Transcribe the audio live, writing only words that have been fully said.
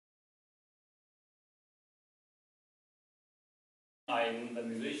I'm a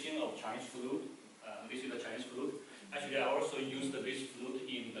musician of Chinese flute. This is the Chinese flute. Actually, I also used this flute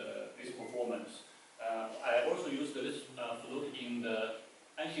in this performance. I also used this flute in the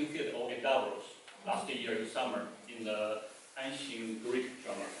ancient theater of Davos last year in summer in the ancient Greek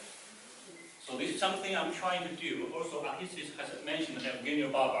drama. So this is something I'm trying to do. Also, Artistis has mentioned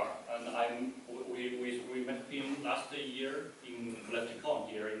Evgeny Barbar, and we met him last year in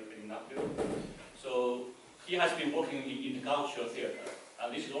Peloponnese here in Napoli. So he has been working in intercultural theater,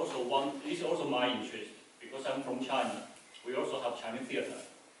 and this is also my interest because I'm from China. We also have Chinese theater,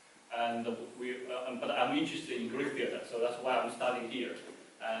 and but I'm interested in Greek theater, so that's why I'm studying here.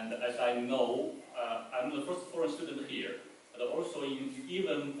 And as I know, I'm the first foreign student here. But also,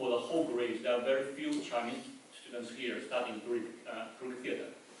 even for the whole grade, there are very few Chinese students here studying Greek theater.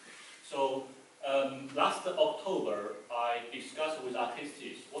 So last October, I discussed with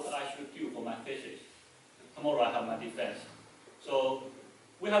Artistis what I should do for my thesis. Tomorrow I have my defense. So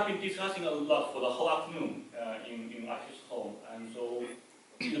we have been discussing a lot for the whole afternoon in Artistis' home. And so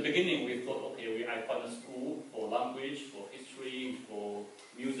in the beginning, we thought, okay, I found a school for language, for history, for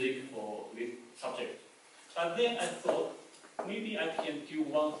music, for this subject. But then I thought, maybe I can do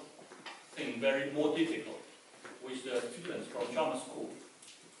one thing very more difficult with the students from drama school.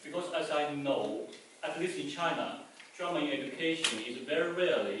 Because as I know, at least in China, drama in education is very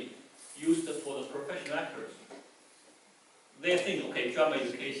rarely used for the professional actors. They think, okay, drama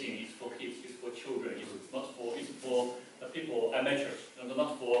education is for kids, it's for children, it's for the people, amateurs,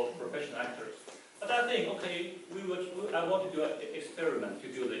 not for professional actors. But I think, okay, I want to do an experiment to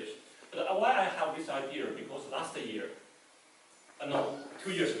do this. But why I have this idea, because last year,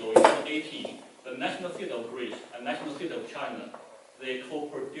 2 years ago, in 2018, the National Theatre of Greece and National Theatre of China, they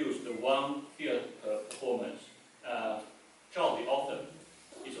co-produced one theatre performance, Zhao the Author.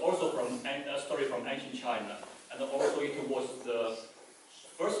 It's also from a story from ancient China, and also it was the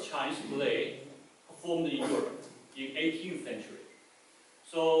first Chinese play performed in Europe in 18th century.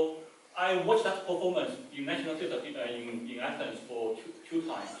 So I watched that performance in National Theatre in Athens for two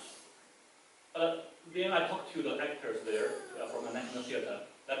times. Then I talked to the actors there from the National Theatre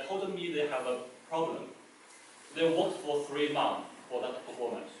that told me they have a problem. They worked for 3 months for that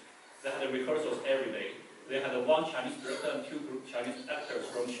performance. They had rehearsals every day. They had one Chinese director and 2 Chinese actors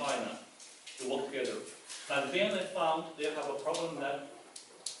from China to work together. But then they found they have a problem that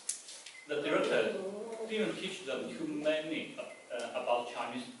the director didn't teach them too many about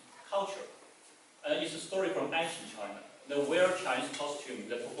Chinese culture. It's a story from ancient China. They wear Chinese costumes,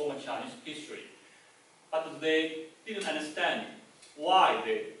 they perform Chinese history. But they didn't understand why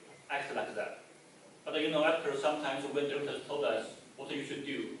they act like that. But actors sometimes, when directors told us what you should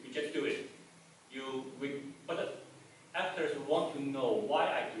do, you just do it. But actors want to know why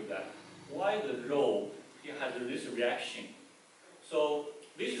I do that, why the role has this reaction. So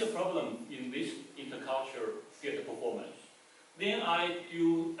this is a problem in this intercultural theater performance. Then I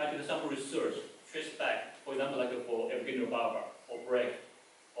did some research, trace back, for example, like for Evgeny Barbar or Brecht,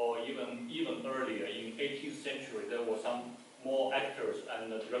 or even earlier in 18th century, there were some more actors and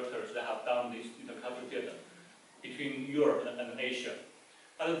directors that have done this intercultural theater between Europe and Asia.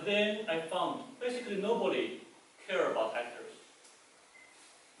 But then I found basically nobody cares about actors.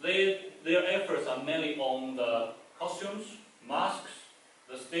 Their efforts are mainly on the costumes, masks,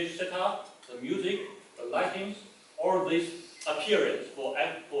 the stage setup, the music, the lightings, all this appearance for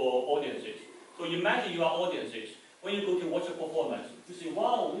audiences. So imagine you are audiences. When you go to watch a performance, you say,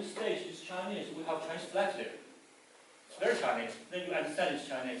 wow, this stage is Chinese, we have Chinese flags there. It's very Chinese, then you understand it's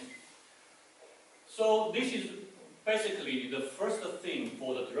Chinese. So this is basically the first thing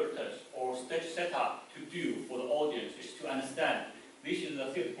for the directors or stage setup to do for the audiences to understand this is the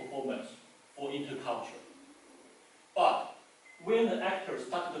theatre performance for interculture. But when the actors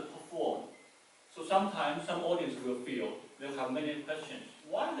started to perform, so sometimes some audience will feel, they'll have many questions.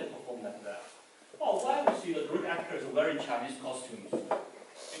 Why do they perform like that? Oh, why we see the Greek actors wearing Chinese costumes?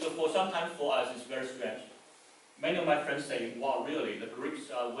 Sometimes for us it's very strange. Many of my friends say, wow, really, the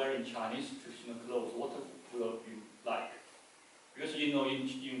Greeks are wearing Chinese traditional clothes. What will you like? Because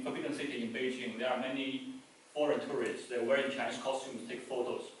in Forbidden City in Beijing, there are many foreign tourists. They're wearing Chinese costumes, take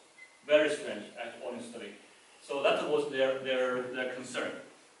photos. Very strange, honestly. So that was their concern.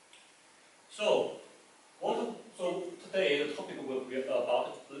 So today the topic will be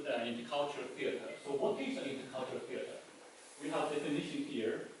about intercultural theater. So what is an intercultural theater? We have definition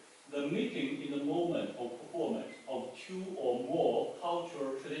here. The meeting in the moment of performance of 2 or more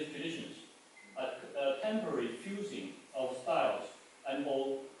cultural traditions, a temporary fusing of styles and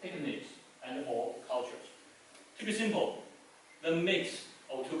all techniques and all cultures. To be simple, the mix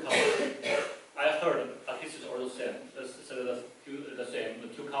of 2 cultures. I heard artists also said the same, the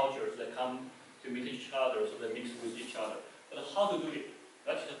two cultures that come to meet each other, so they mix with each other. But how to do it?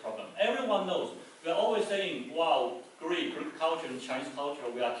 That's the problem. Everyone knows. We are always saying, wow, Greek culture and Chinese culture,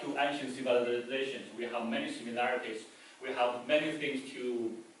 we are two ancient civilizations. We have many similarities. We have many things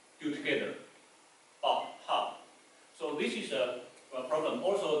to do together. But how? So this is a problem.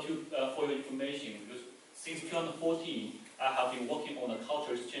 Also, for your information, because since 2014, I have been working on a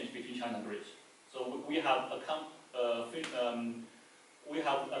cultural exchange between China and Greece. So we have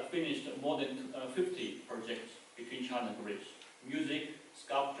finished more than 50 projects between China and Greece. Music,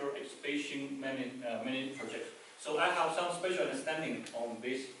 sculpture, exhibition, many projects. So I have some special understanding on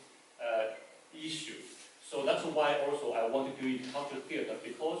this issue. So that's why also I want to do it cultural theater,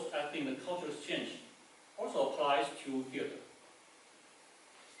 because I think the cultural exchange also applies to theater.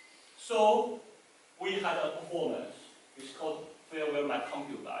 So we had a performance. It's called Farewell My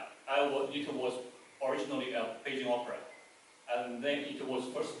Concubine. It was originally a Beijing opera, and then it was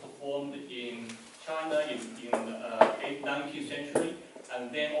first performed in China in the 19th century,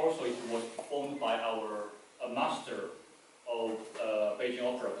 and then also it was performed by our master of Beijing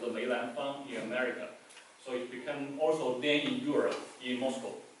opera, the Mei Lanfang in America. So it became also then in Europe, in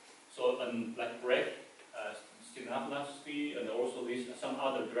Moscow. So like Greg, Stanislavski, and also some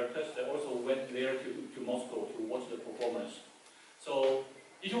other directors, they also went there to Moscow to watch the performance. So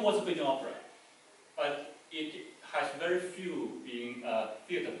it was a Beijing opera, but it has very few in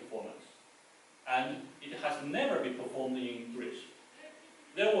theater performance, and it has never been performed in Greece.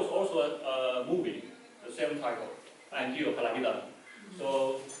 There was also a movie, the same title, Andio Calavida.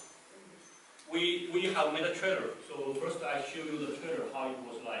 So we have made a trailer. So first I show you the trailer, how it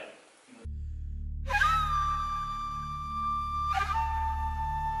was like.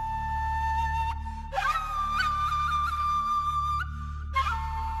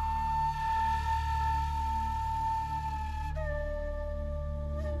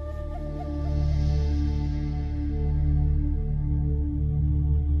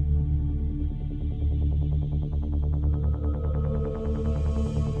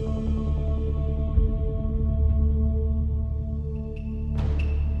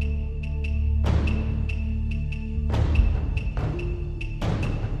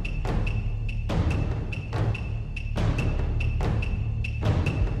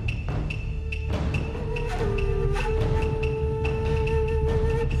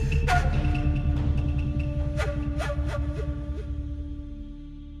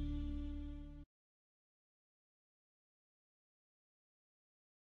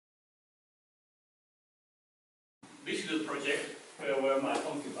 This is the project where my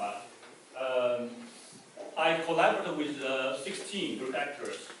concubine. I collaborated with 16 group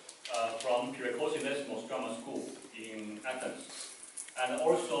actors from Peloponnese drama school in Athens. And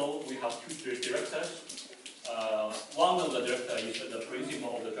also we have two directors. One of the directors is the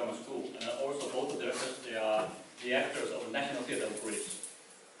principal of the drama school, and also both the directors, they are the actors of the National Theatre of Greece.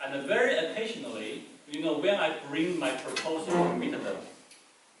 And very occasionally, when I bring my proposal to meet them,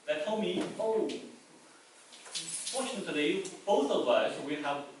 they told me, oh, fortunately, both of us, we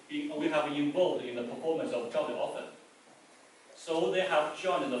have been involved in the performance of John the Orphan. So they have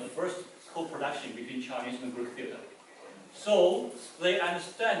joined the first co-production between Chinese and Greek theatre. So they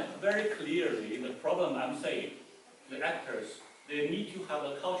understand very clearly the problem I'm saying. The actors, they need to have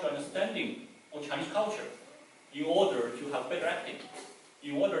a cultural understanding of Chinese culture in order to have better acting,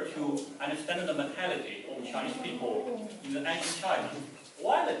 in order to understand the mentality of Chinese people in the ancient China.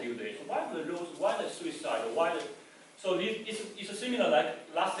 Why they do this? Why the rules? Why the suicide? So it's similar like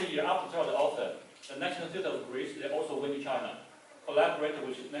last year after John the Author, the National Theatre of Greece, they also went to China, collaborated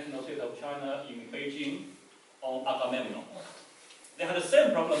with the National Theatre of China in Beijing on Agamemnon. They had the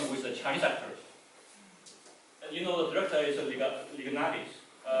same problem with the Chinese actors. The director is Lignadis,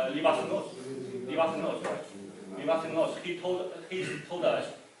 Livasenos, right? Livasenos, he told us,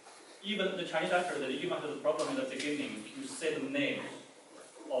 even the Chinese actors, they even had the problem in the beginning to say the names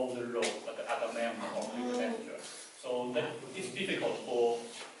of the role, like Agamemnon or Cleopatra. So that is difficult for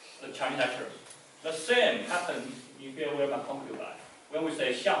the Chinese actors. The same happened in Farewell My Concubine. When we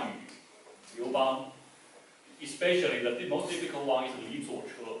say Xiang Yu, Liu Bang, especially the most difficult one is Li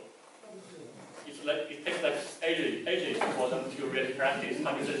Zuoche. It takes like ages for them to really practice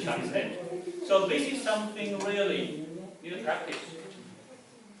how to say Chinese name. So this is something really need to practice.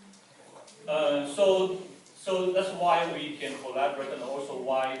 So that's why we can collaborate, and also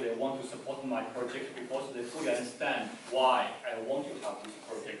why they want to support my project, because they fully understand why I want to have this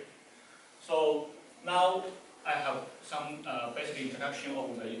project. So now I have some basic introduction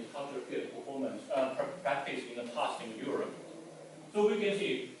of the intercultural theatre performance practice in the past in Europe. So we can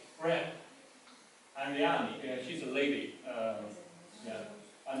see Greg and Liani, she's a lady. Yeah.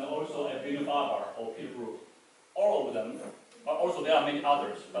 And also a Vinyl Barber or Peter Brook. All of them, but also there are many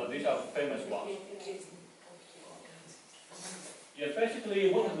others, but these are famous ones. Yeah,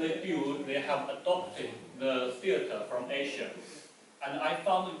 basically what they do, they have adopted the theater from Asia. And I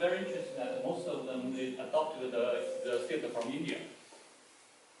found it very interesting that most of them, they adopted the theater from India.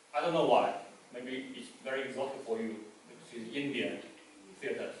 I don't know why. Maybe it's very exotic for you, because it's Indian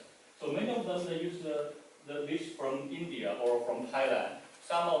theaters. So many of them, they use this from India or from Thailand.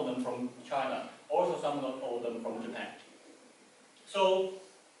 Some of them from China. Also some of them from Japan. So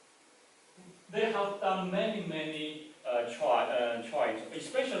they have done many tries.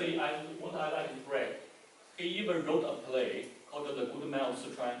 Especially what I like is Brett. He even wrote a play called The Good Man of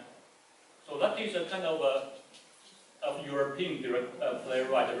Sichuan. So that is a kind of a European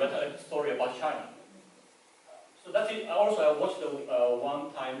playwright wrote a story about China. So that is also I watched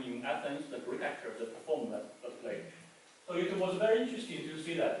one time in Athens, the Greek actors that performed that play. So it was very interesting to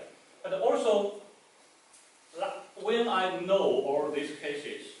see that. But also, when I know all these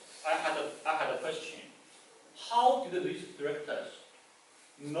cases, I had a question. How did these directors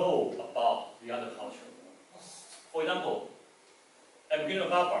know about the other culture? For example, Vinyl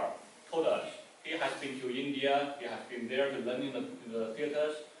Barber told us he has been to India, he has been there to learn in the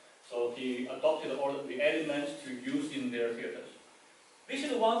theaters, so he adopted all of the elements to use in their theaters. This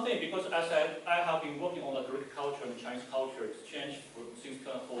is one thing, because as I have been working on the Greek culture and Chinese culture exchange since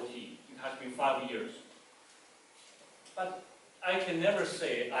 2014. It has been 5 years. But I can never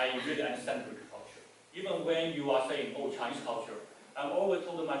say I really understand Greek culture. Even when you are saying, oh, Chinese culture, I'm always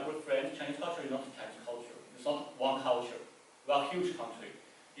told my Greek friends, Chinese culture is not Chinese culture. It's not one culture. We are a huge country.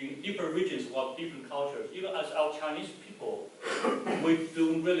 In different regions, we have different cultures. Even as our Chinese people, we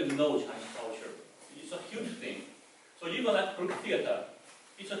don't really know Chinese culture. It's a huge thing. So even like Greek theater,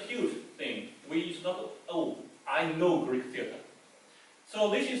 it's a huge thing. It's not, oh, I know Greek theater. So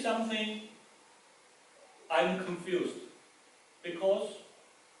this is something I'm confused. Because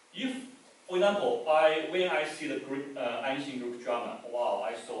if, for example, when I see the ancient Greek drama, wow,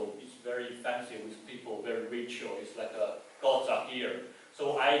 I saw it's very fancy with people, very ritual. It's like gods are here.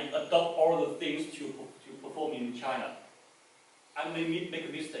 So I adopt all the things to perform in China. I may make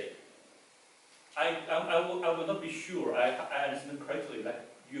a mistake. I will not be sure I understand correctly like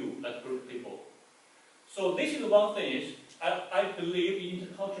you, like Greek people. So this is one thing is, I believe in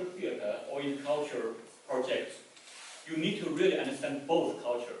intercultural theater or intercultural projects, you need to really understand both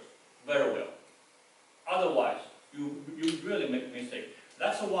cultures very well. Otherwise, you really make a mistake.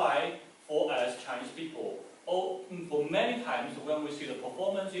 That's why for us Chinese people, for many times when we see the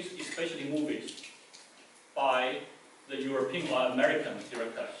performances, especially movies, by the European or American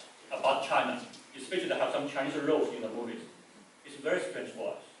directors about China, especially they have some Chinese roles in the movies, it's very strange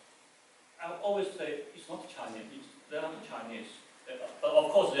for us. I always say it's not Chinese, they're not Chinese. But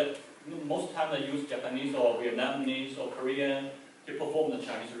of course, most time they use Japanese or Vietnamese or Korean to perform the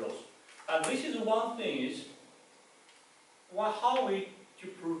Chinese roles. And this is one thing is, how we to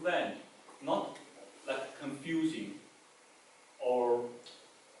prevent not like confusing or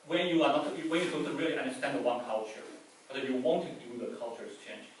when you don't really understand one culture, but you want to do the culture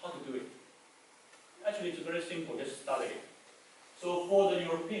exchange, how to do it? Actually, it's very simple, just study it. So for the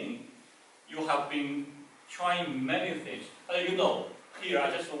European, you have been trying many things. You know, here I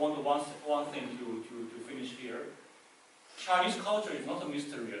just want one thing to finish here. Chinese culture is not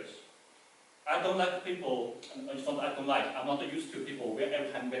mysterious. I don't like people, it's not I don't like, I'm not used to people where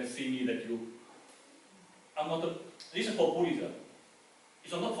every time they see me that this is for Buddhism.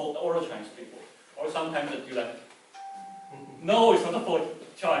 It's not for all the Chinese people. Or sometimes that you like, no, it's not for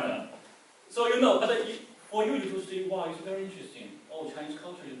China. So you know, but for you to see, wow, it's very interesting. Oh, Chinese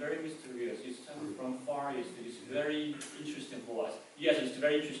culture is very mysterious. It's coming from Far East. It's very interesting for us. Yes, it's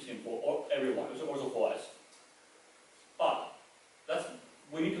very interesting for everyone. It's also for us. But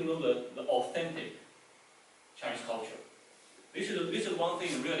we need to know the authentic Chinese culture. This is one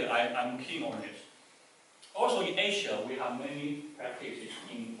thing really I'm keen on this. Also in Asia, we have many practices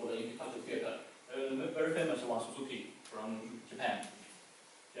for the intercultural theater. Very famous one, Suzuki from Japan.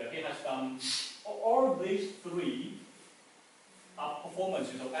 Yeah, he has done all these three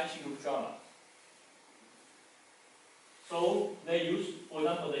performances of ancient Greek drama. So they use, for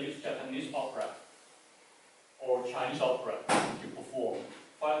example, they use Japanese opera or Chinese opera to perform.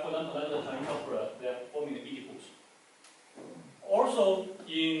 For example, like the Chinese opera, they are performing the Oedipus. Also,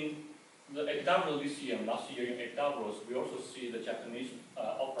 in the Ecdavros Lyceum, last year in Ecdavros, we also see the Japanese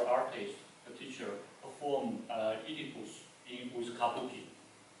opera artist, the teacher, perform Oedipus with kabuki.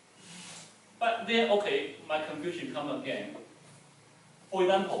 But then, okay, my confusion comes again. For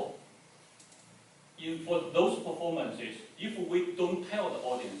example, for those performances, if we don't tell the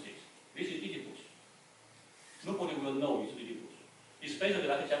audiences, this is Oedipus, nobody will know it's Oedipus. Especially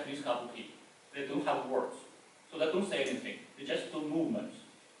like a Japanese kabuki, they don't have words, so they don't say anything, they just do movements.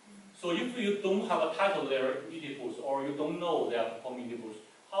 So if you don't have a title there, Oedipus, or you don't know they are performing Oedipus,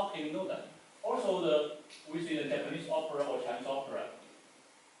 how can you know that? Also, we see the Japanese opera or Chinese opera.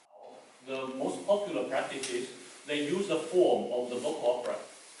 The most popular practice is they use the form of the vocal opera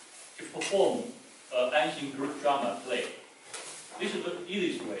to perform ancient Greek drama play. This is the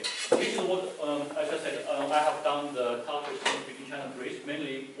easiest way. This is what, as I said, I have done the culture exchange between China and Greece.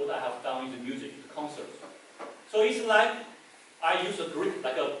 Mainly, what I have done is the music, the concerts. So it's like I use a Greek,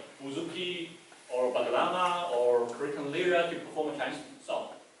 like a bouzouki or baglama or Korean lyra to perform a Chinese song.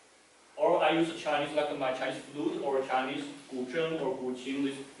 Or I use a Chinese, like my Chinese flute or Chinese guzheng or guqin,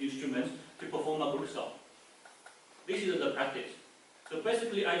 these instruments, to perform a Greek song. This is the practice. So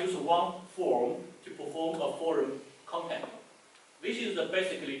basically, I use one form to perform a foreign content. This is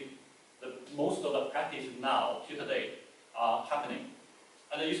basically most of the practice now, till today, are happening.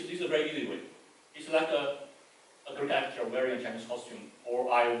 And this is a very easy way. It's like a Greek actor wearing a Chinese costume.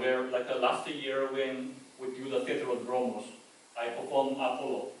 Or I wear, like last year when we do the theater of dromos, I perform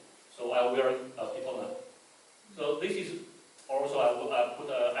Apollo. So I wear a kitona. So this is also, I put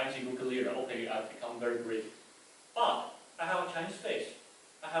an ancient Greek lyra. Okay, I've become very Greek. But I have a Chinese face.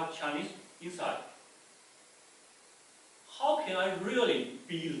 I have Chinese inside. How can I really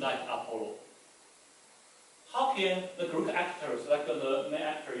be like Apollo? How can the Greek actors, like the main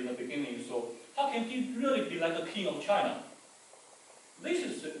actor in the beginning, so how can he really be like the king of China? This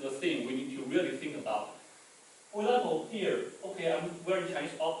is the thing we need to really think about. For example, here, okay, I'm wearing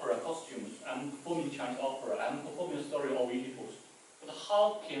Chinese opera costumes, I'm performing Chinese opera, I'm performing a story of Oedipus. But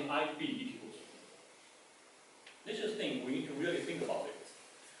how can I be Oedipus? This is the thing, we need to really think about it.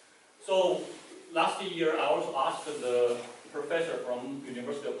 So, last year I also asked the professor from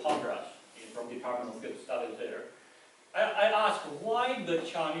University of Padras, from Department of Field Studies there, I asked why the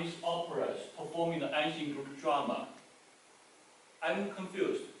Chinese operas performing the ancient Greek drama. I'm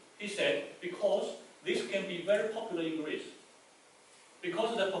confused. He said, because this can be very popular in Greece.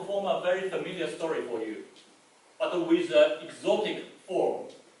 Because they perform a very familiar story for you, but with an exotic form.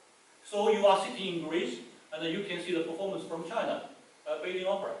 So you are sitting in Greece, and you can see the performance from China, Beijing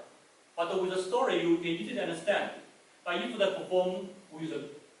opera. But with a story, you can easily understand. But if they perform with a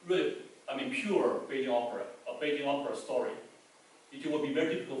really, pure Beijing opera, a Beijing opera story, it will be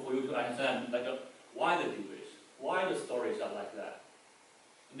very difficult for you to understand, like, why they do this, why the stories are like that.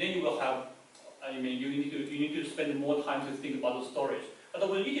 And then you will have, you need to spend more time to think about the stories. But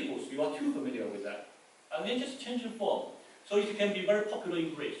with Oedipus, you are too familiar with that. And then just change the form. So it can be very popular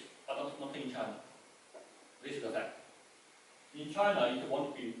in Greece, but not in China. This is the fact. In China, it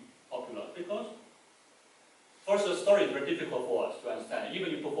won't be popular because, first, the story is very difficult for us to understand.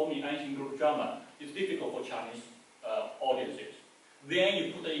 Even if performing ancient Greek drama, it's difficult for Chinese audiences. Then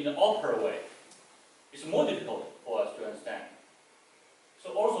you put it in the opera way. It's more difficult for us to understand.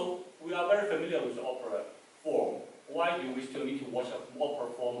 So also, we are very familiar with the opera form. Why do we still need to watch an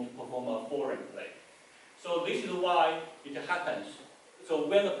opera form to perform a foreign play? So this is why it happens. So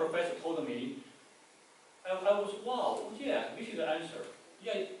when the professor told me, I was, wow, yeah, this is the answer.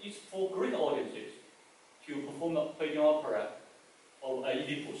 Yeah, it's for Greek audiences to perform the Beijing opera of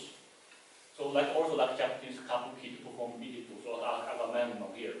Oedipus. So also like Japanese kabuki to perform Oedipus or Agamemnon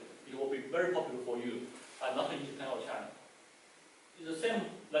here. It will be very popular for you, and not in Japan or China. It's the same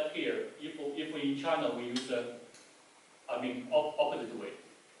like here. If in China we use opposite way.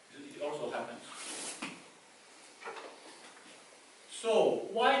 It also happens. So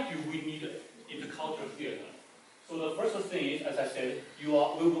why do we need intercultural theater? So the first thing is, as I said, we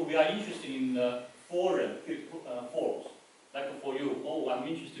are interested in foreign forms. Like for you, I'm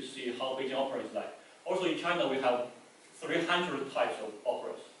interested to see how Beijing opera is like. Also in China we have 300 types of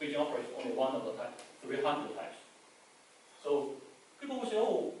operas. Beijing opera is only one of the types, 300 types. So people will say,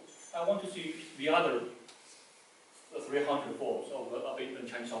 I want to see the other 300 forms of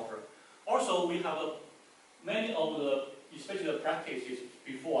Chinese opera. Also, we have many of the, especially the practices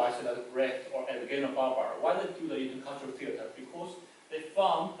before I said at Brecht or at Barber. Why they do the intercultural theater? Because they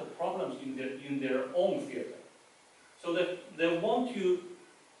found the problems in their own theater. So they want to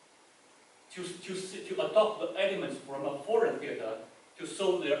adopt the elements from a foreign theater to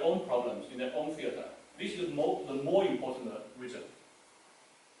solve their own problems in their own theater. This is the more important reason.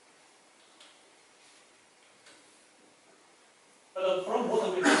 But from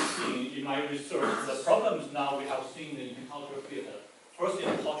what we have seen in my research, the problems now we have seen in intercultural theater. First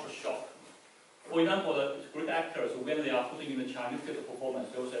is cultural shock. For example, the Greek actors, when they are putting in the Chinese theater performance,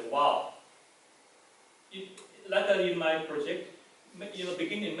 they will say, wow, like in my project, in the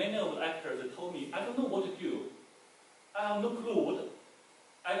beginning, many of the actors told me, I don't know what to do. I have no clue.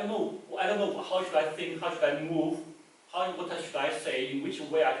 I don't know how should I think, how should I move, what should I say, in which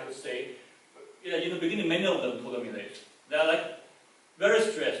way I should say. In the beginning, many of them told me this. They are like very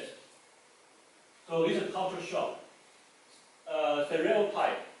stressed. So this is culture shock.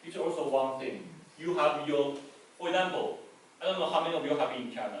 Stereotype is also one thing. You have your, for example, I don't know how many of you have been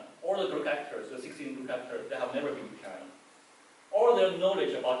in China. All the Greek actors, the 16 Greek actors, they have never been to China. All their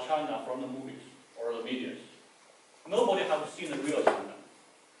knowledge about China from the movies or the media. Nobody has seen the real China.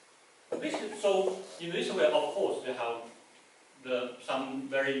 So in this way, of course, they have some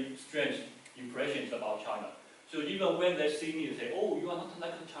very strange impressions about China. So even when they see me, they say, "Oh, you are not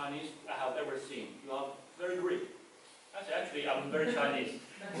like the Chinese I have ever seen. You are very Greek." I say, "Actually, I'm very Chinese."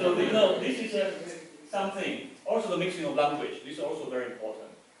 So this is something. Also, the mixing of language. This is also very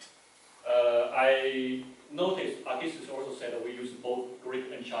important. I noticed artists also said that we use both Greek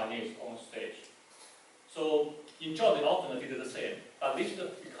and Chinese on stage. So in job, they often did the same. But this has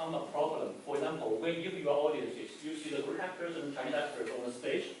become a problem. For example, when you have your audiences, you see the Greek actors and Chinese actors on the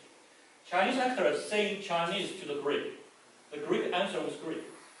stage. Chinese actors saying Chinese to the Greek. The Greek answer was Greek.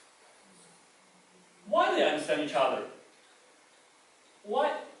 Why they understand each other?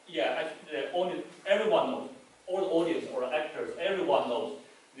 Why? Yeah, everyone knows. All the audience or the actors, everyone knows.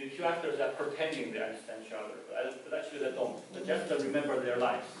 The two actors are pretending they understand each other, but actually they don't. They just remember their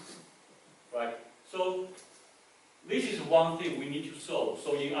lines, right? So this is one thing we need to solve.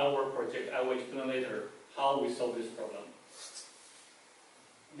 So in our project, I will explain later how we solve this problem.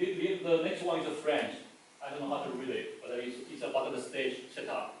 The next one is French. I don't know how to read it, but it's about the stage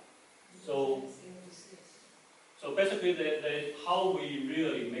setup. So basically, how we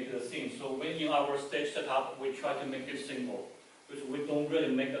really make the scene. So when in our stage setup, we try to make it simple, because we don't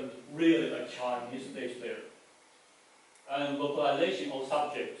really make a Chinese stage there. And localization of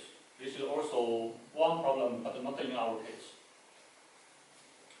subjects. This is also one problem, but not in our case.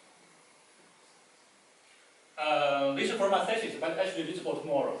 This is for my thesis, but actually this is for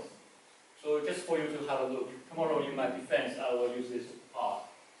tomorrow. So just for you to have a look. Tomorrow in my defense, I will use this part.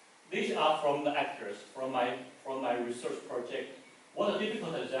 These are from the actors, from my research project. What the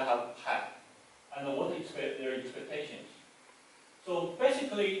difficulties they have had, and what their expectations. So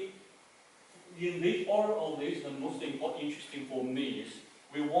basically, in all of this, the most important, interesting for me is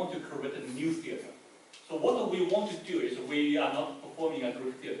we want to create a new theater. So what we want to do is we are not performing a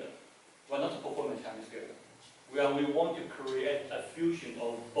Greek theater. We are not performing a Chinese theater. We want to create a fusion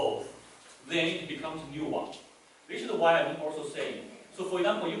of both. Then it becomes a new one. This is why I'm also saying. So for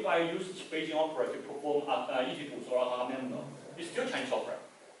example, if I use Beijing opera to perform Oedipus or Agamemnon, it's still Chinese opera.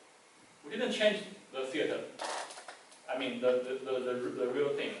 We didn't change the theater. I mean the real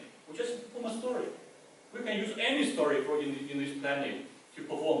thing. We just perform a story. We can use any story in this planet to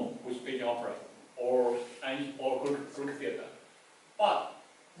perform with Beijing opera or Greek theater. But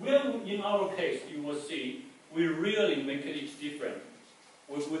when in our case you will see we really make it different.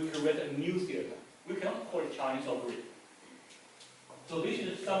 We create a new theater. We cannot call it Chinese or Greek. So this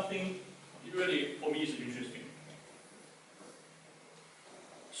is something really for me is interesting.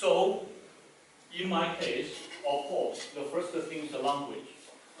 So in my case, of course, the first thing is the language.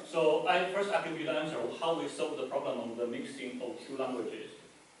 So I give you the answer of how we solve the problem of the mixing of two languages.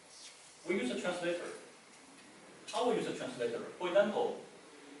 We use a translator. How we use a translator? For example,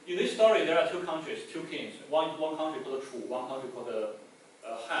 in this story there are two countries, two kings. One country called Chu, one country called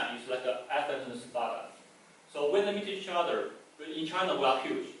Han. It's like Athens and Sparta. So when they meet each other, in China we are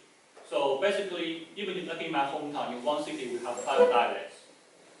huge. So basically, even like in my hometown, in one city we have 5 dialects.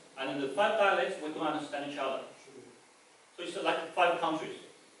 And in the 5 dialects we don't understand each other. So it's like 5 countries.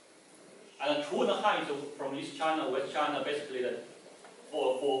 And Chu and Han is from East China, West China, basically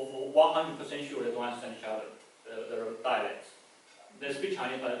for 100% sure they don't understand each other, their dialects. They speak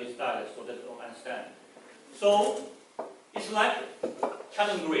Chinese, but it's dialects, so they don't understand. So it's like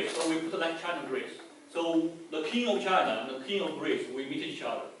China and Greece, so we put it like China and Greece. So the king of China and the king of Greece, we meet each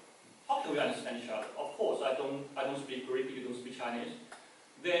other. How can we understand each other? Of course, I don't speak Greek, you don't speak Chinese.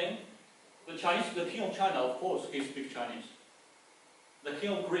 Then the king of China, of course, he speaks Chinese. The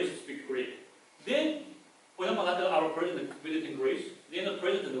king of Greece speaks Greek. Then, for example, like our president visiting Greece, then the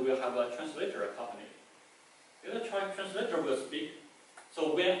president will have a translator accompanied. The translator will speak.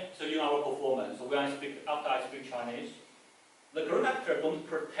 So in our performance, after I speak Chinese, the Greek actor don't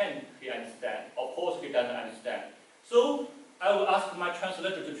pretend he understands. Of course, he doesn't understand. So I will ask my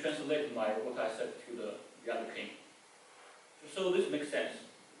translator to translate what I said to the other king. So this makes sense.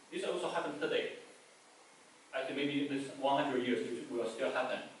 This also happens today. I think maybe in this 100 years it will still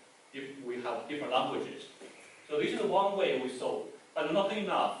happen. if we have different languages. So this is one way we solve, but not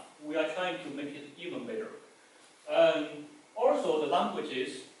enough. We are trying to make it even better. Also, the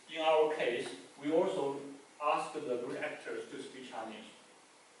languages, in our case, we also ask the Greek actors to speak Chinese.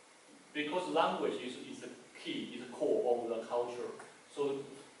 Because language is the key, is the core of the culture. So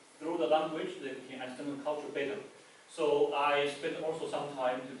through the language, they can understand the culture better. So I spent also some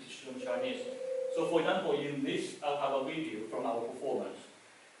time to teach them Chinese. So for example, in this, I'll have a video from our performance.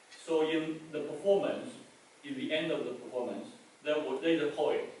 So in the performance, in the end of the performance, there is a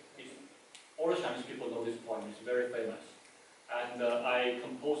poem. All the Chinese people know this poem, it's very famous. And I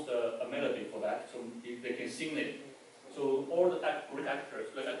composed a melody for that, so they can sing it. So all the Greek actors,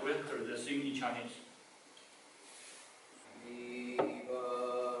 they sing in Chinese.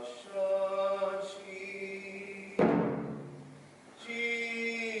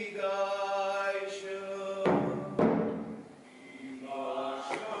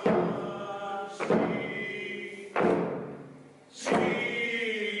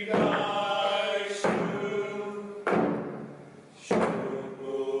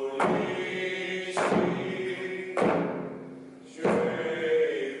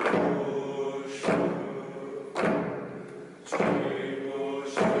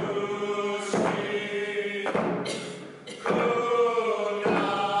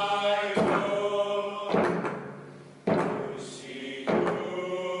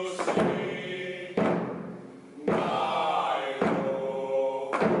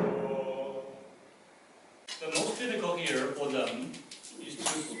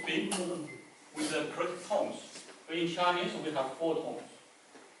 In Chinese, we have 4 tones.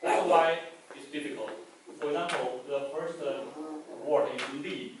 That's why it's difficult. For example, the first word is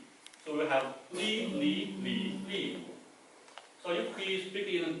li. So we have li, li, li, li. So if we speak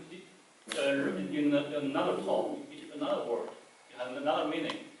in another tone, it's another word, it has another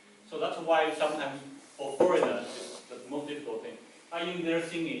meaning. So that's why sometimes for foreigners, it's the most difficult thing. And in their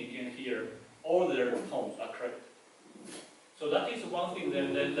singing, you can hear all their tones are correct. So that is one thing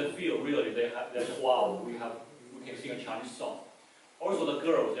that they feel really wow, we can sing a Chinese song. Also the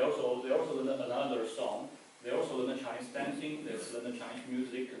girls, they also learn another song. They also learn the Chinese dancing, they learn the Chinese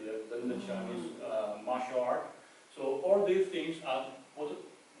music, they learn the Chinese martial art. So all these things are what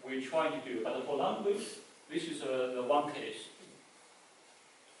we're trying to do. But for language, this is the one case.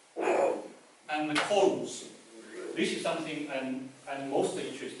 And the chorus. This is something I'm most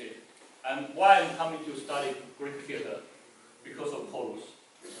interested. And why I'm coming to study Greek theater? Because of chorus.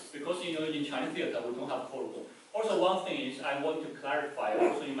 Because in Chinese theater we don't have chorus. Also one thing is I want to clarify,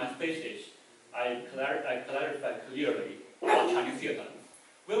 also in my thesis, I clarify clearly about Chinese theater.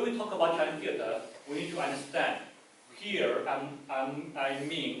 When we talk about Chinese theater, we need to understand, here I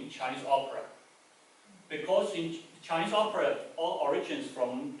mean Chinese opera. Because in Chinese opera all origins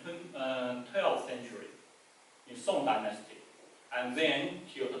from 12th century, in Song dynasty, and then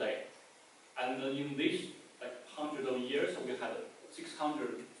till today. And in this hundreds of years, we had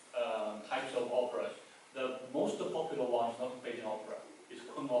 600 types of operas. The most popular one is not Beijing opera, it's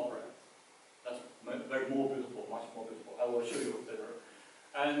Kun opera. That's very more beautiful, much more beautiful. I will show you later.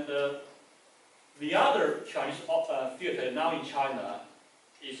 And the other Chinese theater now in China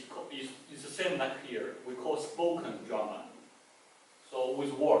is the same like here. We call spoken drama. So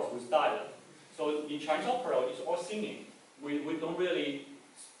with words, with dialogue. So in Chinese opera, it's all singing. We don't really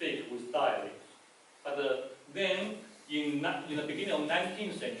speak with dialects. But then in the beginning of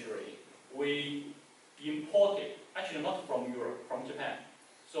 19th century, we imported, actually not from Europe, from Japan.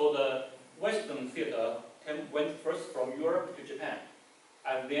 So the Western theater went first from Europe to Japan,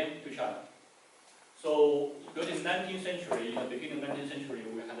 and then to China. So during the 19th century, in the beginning of the 19th century,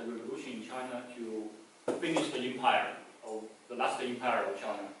 we had a revolution in China to finish the empire, or the last empire of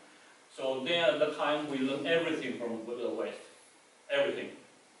China. So then at the time, we learned everything from the West, everything.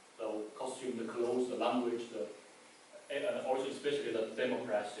 The costume, the clothes, the language, and also especially the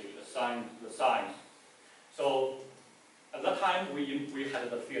democracy, the science. So at that time, we had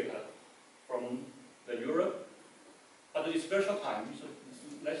the theater from the Europe, but it's very short time, so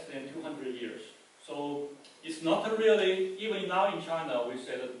it's less than 200 years. So it's not really, even now in China, we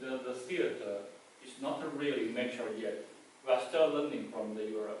say that the theater is not really mature yet. We are still learning from the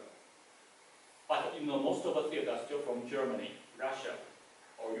Europe. But most of the theater are still from Germany, Russia,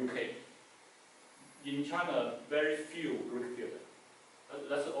 or UK. In China, very few Greek theater.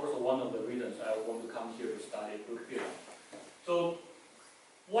 That's also one of the reasons I want to come here to study Greek theater. So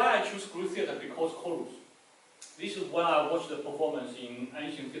why I choose Greek theater? Because chorus. This is when I watched the performance in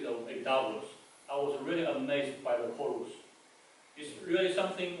ancient theater of Aedablus. I was really amazed by the chorus. It's really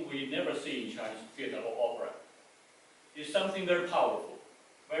something we never see in Chinese theater or opera. It's something very powerful.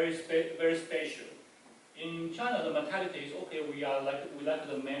 very spatial. In China, the mentality is okay. We like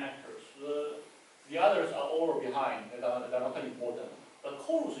the main actors. The others are all behind. They're not important. The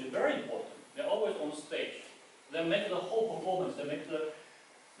chorus is very important. They're always on stage. They make the whole performance. They make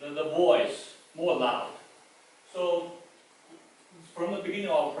the voice more loud. So from the beginning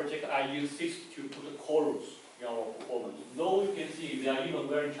of our project, I insist to put the chorus in our performance. Though you can see they are even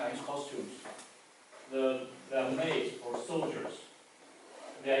wearing Chinese costumes. They are maids or soldiers.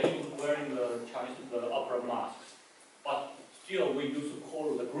 They are even wearing the opera masks. But still, we use the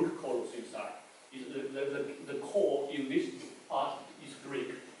chorus, the Greek chorus inside. The core in this part is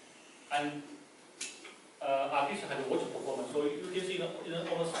Greek. And artists had watched the performance. So you can see on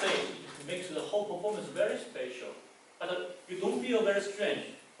the stage, it makes the whole performance very special. But you don't feel very strange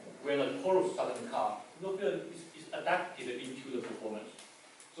when the chorus suddenly comes. You don't feel it's adapted into the performance.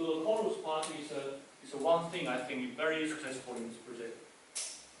 So the chorus part is one thing I think is very successful in this project.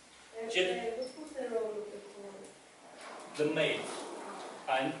 What's the role of the chorus? The maids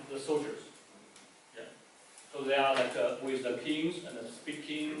and the soldiers. Yeah. So they are like with the kings and the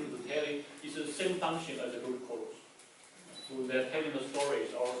speaking, the telling. It's the same function as the Greek chorus. So they're telling the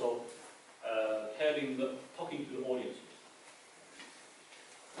stories, also talking to the audience.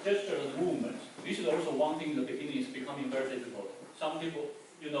 Gestures and movements. This is also one thing in the beginning is becoming very difficult. Some people,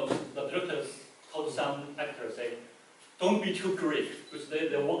 the directors told some actors, say, don't be too Greek, because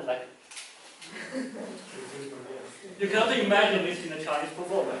they walk like. You cannot imagine this in a Chinese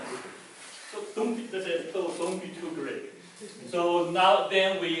performance. So don't be too Greek. So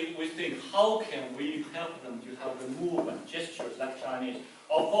then we think, how can we help them to have the movement, gestures like Chinese?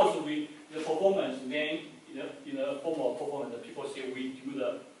 Of course, the performance, then in a formal performance, people say we do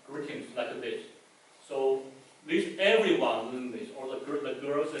the greetings like this. So everyone learn this, or the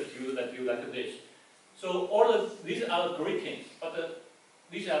girls that do like this. So these are the greetings, but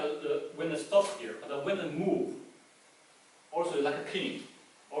these are when they stop here, but when they move, also like a king,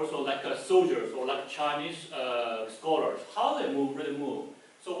 also like soldiers or like Chinese scholars, how they really move.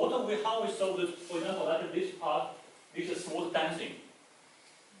 So how we solve this? For example, like this part, this is sword dancing.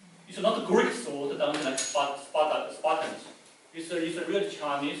 It's not Greek sword dancing like Spartans. It's a real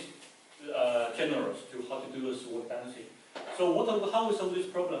Chinese generals to how to do the sword dancing. So how we solve this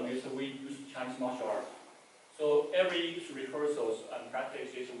problem is we use Chinese martial arts. So every rehearsals and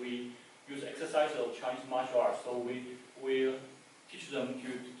practices we use exercise of Chinese martial arts. So we teach them to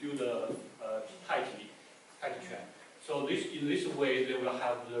do the Tai Chi. So in this way they will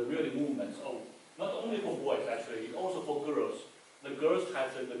have the real movements of not only for boys actually, also for girls. The girls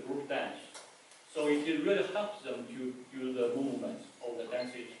have the group dance. So it really helps them to do the movements of the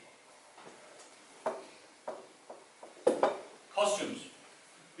dances. Costumes.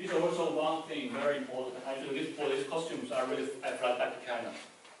 This is also one thing very important. Actually, for these costumes, I fly back to China.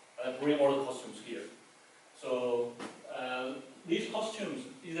 I bring all the costumes here. So these costumes,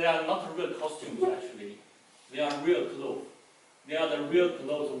 they are not real costumes actually. They are real clothes. They are the real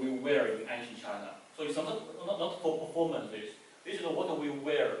clothes we wear in ancient China. So it's not for performances. This is what we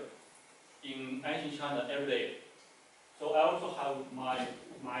wear in ancient China every day. So I also have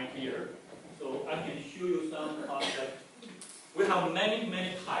my here. So I can show you some that we have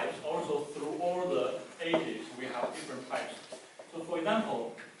many types. Also through all the ages, we have different types. So for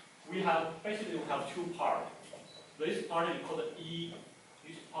example, we have two parts. This part is called Yi.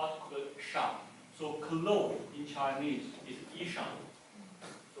 This part is called Shang. So clothes in Chinese is Yi Shang.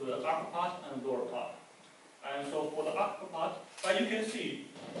 So the upper part and lower part. And so for the upper part, but you can see,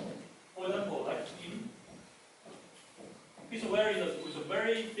 for example, like he's wearing with a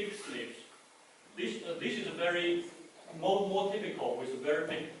very big sleeves. This is very more typical with a very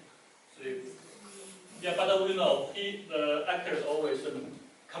big sleeves. Yeah, but we know the actor is always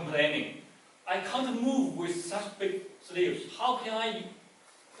complaining. I can't move with such big sleeves. How can I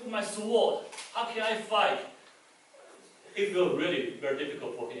put my sword? How can I fight? It will really very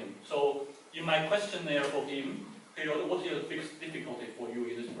difficult for him. So in my questionnaire for him, what is the biggest difficulty for you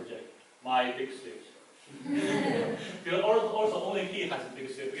in this project? My big sleeves. Because also only he has big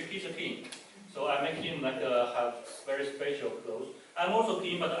sleeves. He's a king. So I make him have very special clothes. I'm also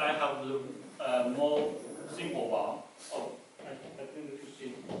king, but I have the more simple one. Oh, I think you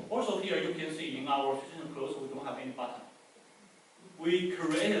see. Also here you can see in our traditional clothes we don't have any button. We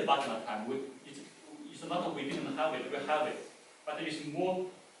created a button at time. It's not that we didn't have it, we have it. But it is more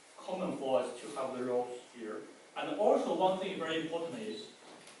common for us to have the ropes here. And also one thing very important is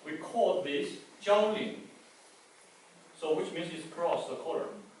we call this jiaolin. So which means it's cross the collar.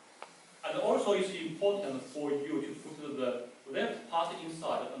 And also it's important for you to put the left part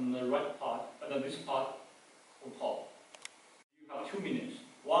inside and the right part, and then this part on top. You have 2 minutes.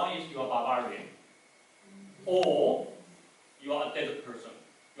 One is you are barbarian, or you are a dead person.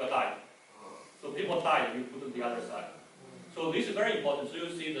 You are died. So people die, you put on the other side. So this is very important. So you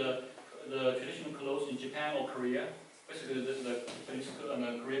see the traditional clothes in Japan or Korea. Basically, the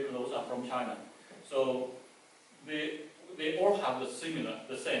Korean clothes are from China. So they all have the same.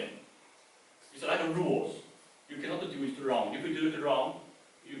 It's like rules. You cannot do it wrong. If you do it wrong,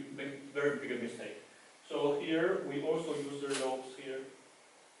 you make very big mistake. So here we also use the ropes here.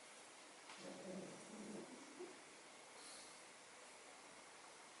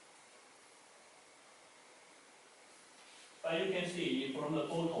 But you can see from the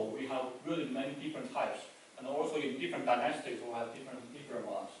photo we have really many different types, and also in different dynasties we have different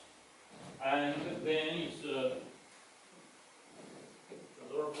ones. And then it's the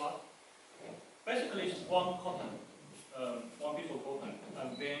lower part. Basically, it's one cotton, one piece of cotton,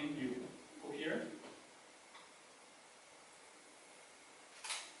 and then you put here.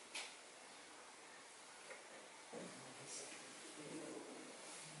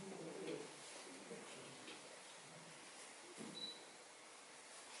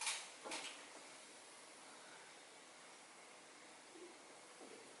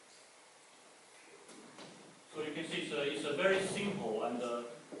 So you can see it's a very simple and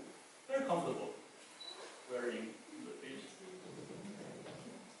very comfortable wearing this.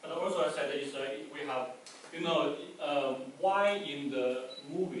 And also I said we have, why in the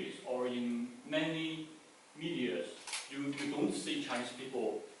movies or in many medias you don't see Chinese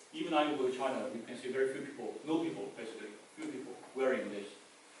people. Even when you go to China, you can see very few people, no people basically, few people wearing this.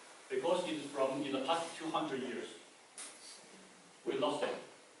 Because it is from in the past 200 years. We lost it.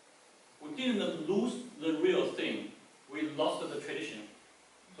 We didn't lose the real thing. We lost the tradition.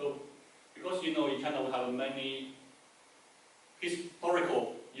 So, because in China we have many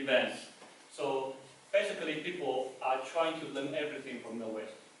historical events. So basically people are trying to learn everything from the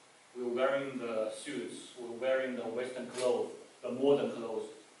West. We're wearing the suits, we're wearing the Western clothes, the modern clothes.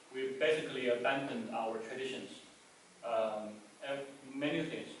 We basically abandoned our traditions, and many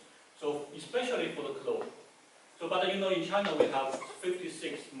things. So especially for the clothes. So, but in China we have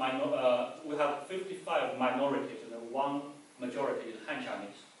 55 minorities and one majority is Han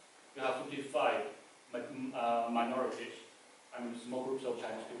Chinese. We have 55 minorities and small groups of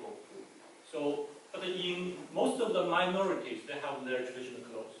Chinese people. So, but in most of the minorities, they have their traditional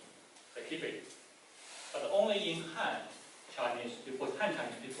clothes. They keep it. But only in Han Chinese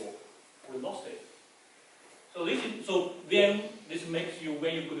people, we lost it. So then this makes you,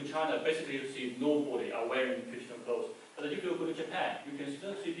 when you go to China, basically you see nobody are wearing traditional clothes. But if you go to Japan, you can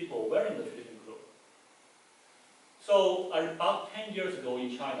still see people wearing the traditional clothes. So about 10 years ago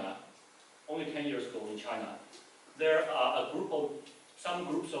in China, only 10 years ago in China, there are some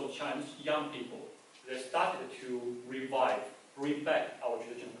groups of Chinese young people. They started to bring back our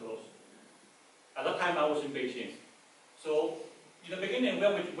traditional clothes. At that time I was in Beijing. So in the beginning,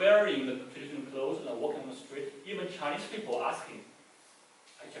 when we were wearing the traditional clothes and walking on the street, even Chinese people asking,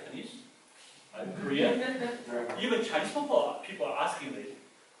 are you Japanese? Are you Korean? Even Chinese people are asking this.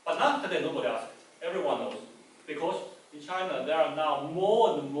 But not today, nobody asks. Everyone knows. Because in China, there are now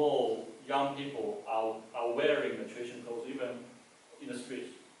more and more young people are wearing the traditional clothes, even in the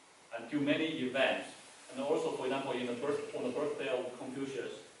streets, and do many events. And also, for example, on the birthday of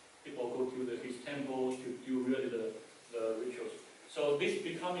Confucius, people go to his temple to do really the rituals. So this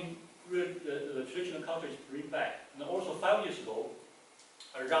becoming the traditional culture is bring back. And also 5 years ago,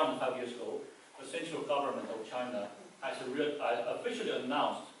 around 5 years ago, the central government of China has officially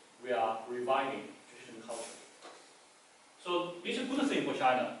announced we are reviving traditional culture. So this is a good thing for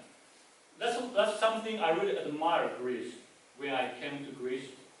China. That's something I really admire Greece. When I came to Greece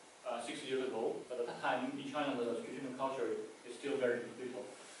 6 years ago, but at that time in China the traditional culture is still very little.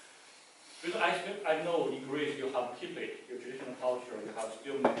 Because I know in Greece you have keep it, your traditional culture, you have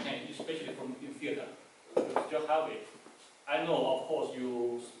still maintained, especially in theater. You still have it. I know, of course,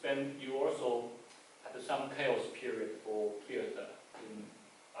 you also had some chaos period for theater.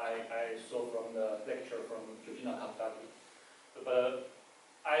 I saw from the lecture from Georgina Kafkati. But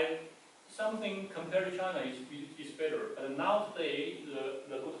something compared to China is better. But now today,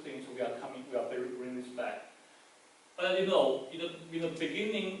 the good things we are bringing this back. But in the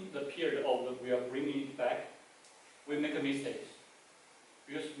beginning, the period of we are bringing it back, we make a mistake.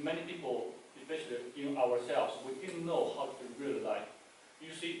 Because many people, especially in ourselves, we didn't know how to really like.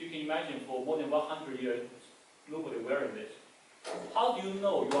 You can imagine for more than 100 years, nobody wearing this. How do you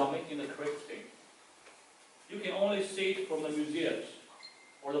know you are making the correct thing? You can only see it from the museums,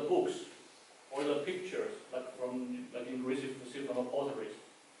 or the books, or the pictures, like in Greece, you see from the potteries.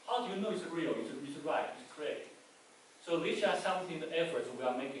 How do you know it's real, it's right, it's correct? So So these are something, the efforts we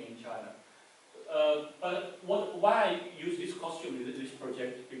are making in China. But why I use this costume in this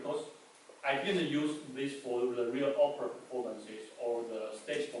project? Because I didn't use this for the real opera performances or the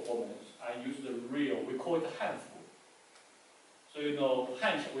stage performance. I use the real, we call it Hanfu. So you know,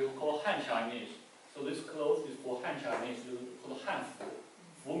 we call Han Chinese. So this cloth is for Han Chinese, it's called Hanfu.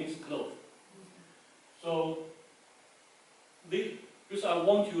 Fu means cloth. So because I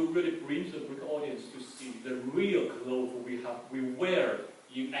want to really bring to the Greek audience to see the real clothes we wear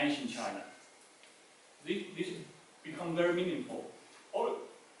in ancient China. This become very meaningful.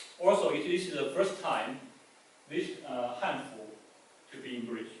 Also, it is the first time this Hanfu to be in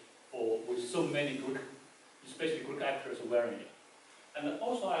Greece with so many Greek, especially Greek actors wearing it. And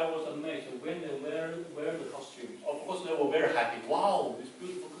also, I was amazed when they wear the costumes. Of course, they were very happy. Wow, these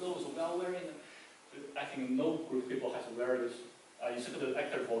beautiful clothes we are wearing. I think no Greek people has wear this, except the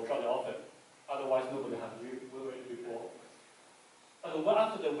actor for Charlie Often. Otherwise, nobody has wear it before. But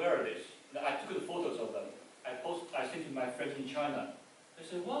after they wear this, I took the photos of them. I sent to my friends in China. They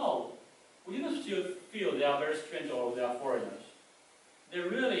said, "Wow, we didn't still feel they are very strange or they are foreigners. They're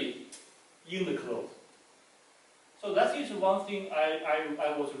really in the clothes." So that is one thing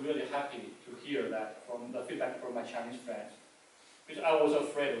I was really happy to hear that from the feedback from my Chinese friends. Because I was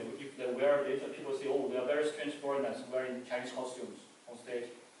afraid if they wear this, people say, "Oh, they are very strange foreigners wearing Chinese costumes on stage."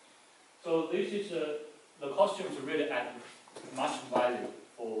 So this is the costumes really add much value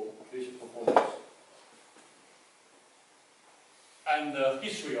for this performance. And the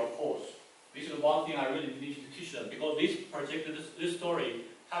history, of course. This is one thing I really need to teach them, because this project, this story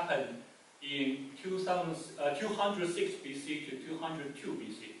happened in 206 BC to 202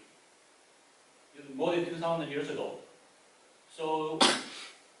 BC. More than 2,000 years ago. So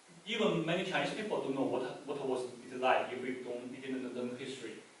even many Chinese people don't know what was it like if we didn't learn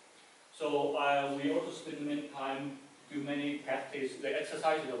history. So we also spend many time do many practice, the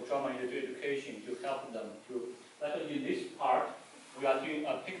exercises of drama in education to help them to, like in this part, we are doing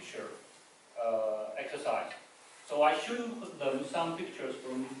a picture exercise. So I showed them some pictures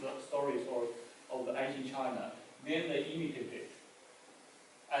from the stories of the ancient China. Then they imitated it.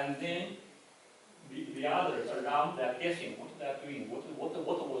 And then the others around, they're guessing what they're doing,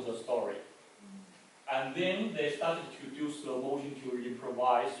 what was the story. And then they started to do slow motion to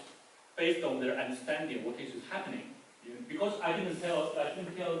improvise based on their understanding what is happening. Because I didn't tell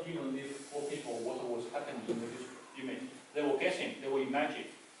even these four people what was happening in this image. They were guessing, they were imagining.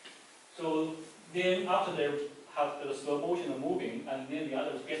 So then after they have the slow motion moving, and then the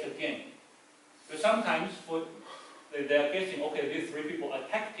others guess again. So sometimes they are guessing, okay, these three people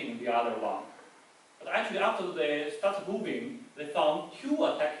attacking the other one. But actually after they start moving, they found two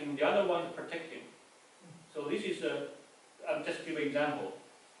attacking, the other one protecting. So this is I'm just give an example.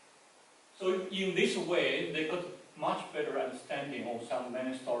 So in this way, they got much better understanding of some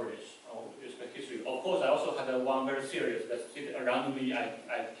many stories of history. Of course, I also had one very serious that sit around me. I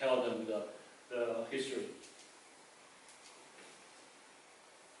tell them the history.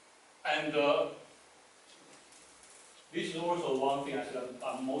 And this is also one thing I said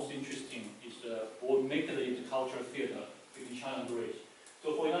I'm most interesting is what make the intercultural theater in China and Greece.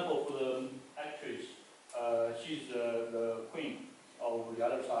 So for example, for the actress, she's the queen of the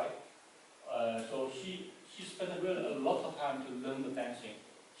other side. So she spent really a lot of time to learn the dancing.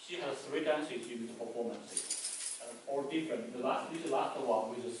 She has 3 dances in the performances, all different. This is the last one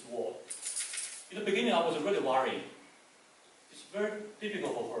with the sword. In the beginning, I was really worried. It's very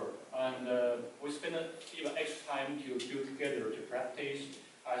difficult for her, and we spent even extra time to do together to practice.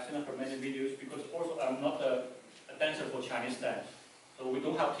 I sent her many videos because also I'm not a dancer for Chinese dance, so we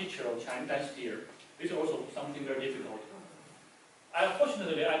don't have teacher of Chinese dance here. This is also something very difficult.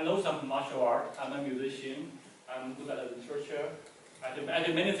 Fortunately, I know some martial art. I'm a musician. I'm good at a researcher. I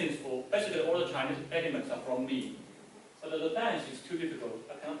do many things for, basically all the Chinese elements are from me. But the dance is too difficult.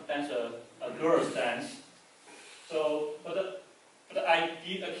 I cannot dance a girl's dance. So, but I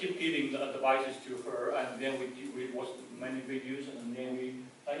keep giving the advices to her, and then we watched many videos, and then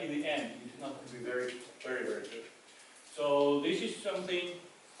in the end, it turned out to be very, very, very good. So this is something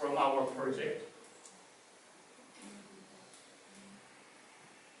from our project.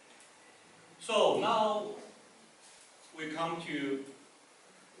 So now we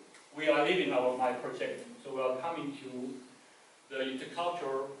are leaving my project. So we are coming to the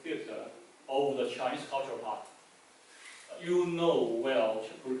intercultural theater of the Chinese cultural part. You know well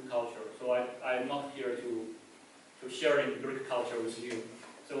Greek culture, so I'm not here to sharing Greek culture with you.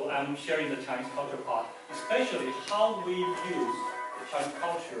 So I'm sharing the Chinese culture part, especially how we use the Chinese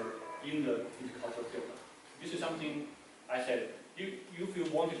culture in the intercultural theater. This is something I said. If you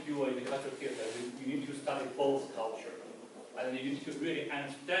want to do an intercultural theater, you need to study both cultures. and you need to really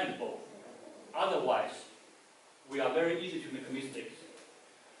understand both. Otherwise, we are very easy to make mistakes.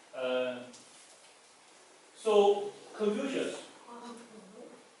 So Confucius,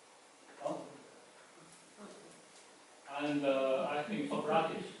 and I think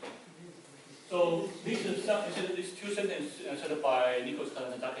Socrates. So these two sentences said by Nikos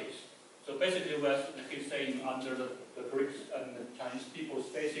Kazantzakis. So basically, what he's saying, under the Greeks and the Chinese people's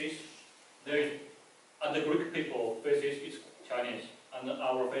faces, there is, under Greek people faces is Chinese, and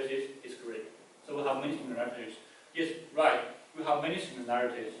our faces is Greek. So we have many similarities. Yes, right. We have many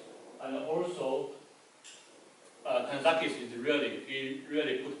similarities, and also Kazantzakis is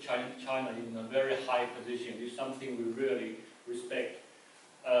really put China in a very high position. It's something we really respect.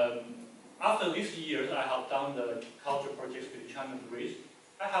 After these years, I have done the cultural projects with China and Greece.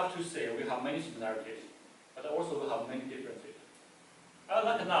 I have to say we have many similarities, but also we have many differences.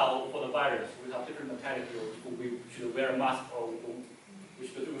 Like now, for the virus, we have different mentality. We should wear a mask or we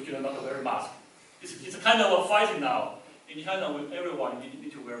should not wear a mask. It's kind of a fight now. In China, with everyone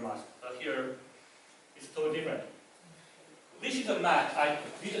need to wear a mask, but here it's totally different. This is a map.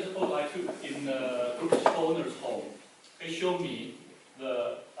 This is a photo I took in the British owner's home. They show me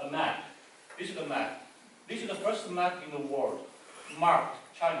a map. This is the map. This is the first map in the world marked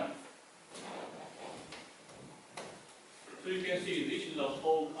China. So you can see this is the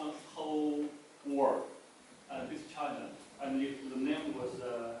whole world. This is China, and the name was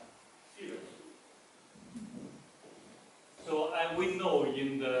Sirius. So we know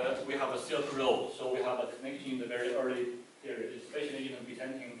we have a Silk Road, so we have a connection in the very early period, especially in the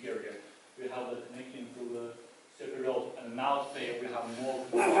Byzantine period. We have a connection through the Silk Road, and now today we have more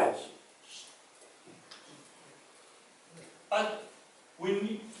connections. But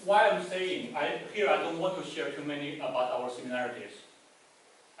why I'm saying, here I don't want to share too many about our similarities.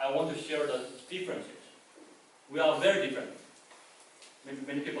 I want to share the differences. We are very different.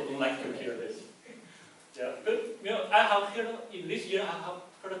 Many people don't like to hear this. Yeah, but I have heard in this year. I have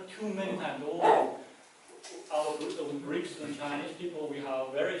heard too many times. Oh, our Greeks and Chinese people, we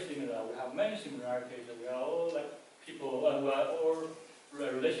have very similar. We have many similarities. We are all like people, and we are all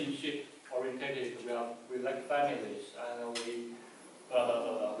relationship orientated. We like families, and we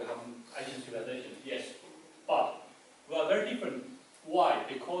have ancient civilization. Yes, but we are very different. Why?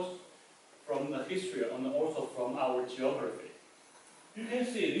 Because from the history and also from our geography. You can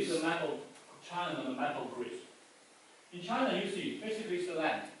see this is a map of China and a map of Greece. In China, you see, basically it's the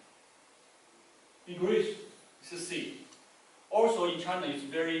land. In Greece, it's the sea. Also in China, it's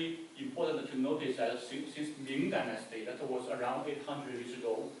very important to notice that since Ming Dynasty, that was around 800 years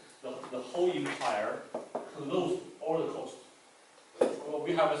ago, the whole empire closed all the coast.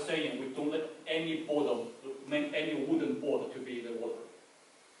 We have a saying, we don't let any wooden board to be in the water.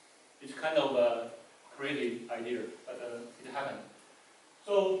 It's kind of a crazy idea, but it happened.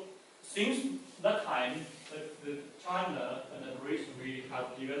 So since that time, the China and the Greece, we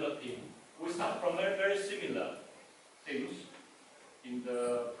have developing, we start from very similar things in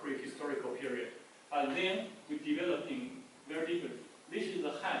the prehistorical period. And then we developing very different. This is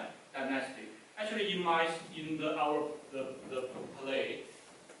the Han Dynasty. Actually, the play,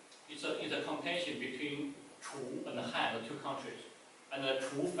 it's a contention between Chu and Han, the two countries. And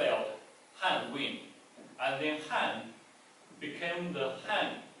Chu failed, Han win. And then Han became the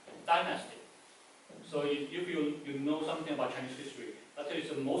Han Dynasty. So if you know something about Chinese history, that is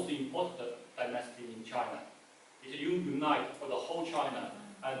the most important dynasty in China. It unites for the whole China,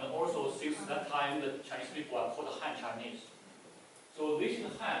 and also since that time the Chinese people are called Han Chinese. So this is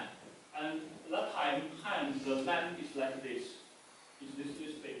Han, and that time Han, the land is like this. It's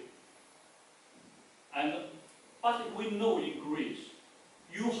this big. But we know in Greece,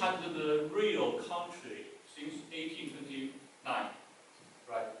 you had the real country since 1829,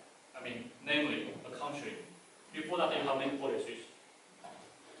 right? I mean, namely, a country. Before that, you have many policies.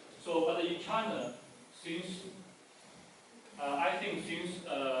 So, but in China, since, I think since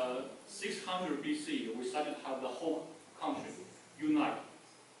 600 BC, we started to have the whole country unite.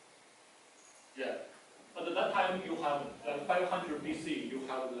 Yeah. But at that time, you have 500 BC, you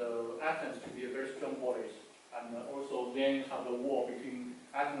have the Athens to be a very strong police. And also then you have the war between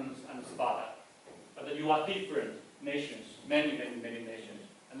Athens and Sparta. But you are different nations, many nations.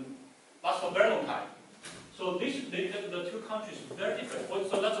 And that's for a very long time. So the two countries are very different.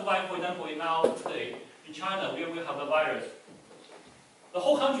 So that's why, for example, now today, in China, where we have the virus, the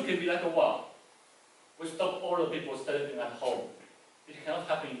whole country can be like a war. We stop all the people studying at home. It cannot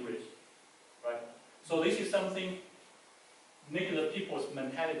happen in Greece, right? So this is something, making the people's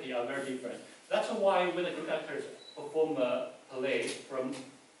mentality are very different. That's why when the Greek actors perform a play from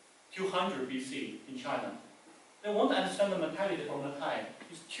 200 BC in China, They want to understand the mentality from the time.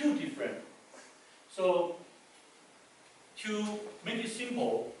 It's too different. So, to make it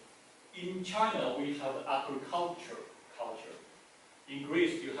simple, in China we have the agriculture culture. In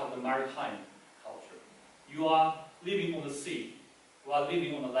Greece you have the maritime culture. You are living on the sea. You are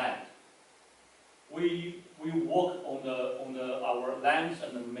living on the land. We work on our lands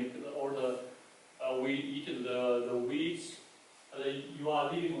and make all the we eat the weeds. You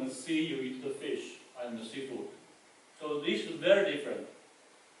are living on the sea. You eat the fish and the seafood. So this is very different.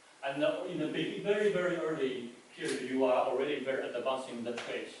 And in the very early period, you are already very advanced in that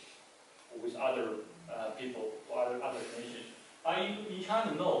phase with other people or other nations. In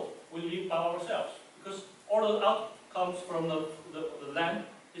China, no, we live by ourselves because all the outcomes from the land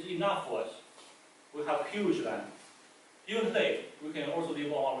is enough for us. We have huge land. Even today, we can also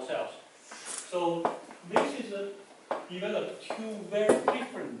live on ourselves. So this is developed two very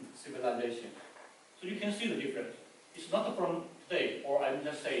different civilizations. So you can see the difference. It's not from today, or I'm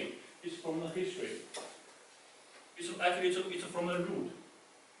just saying, it's from the history. It's from the root.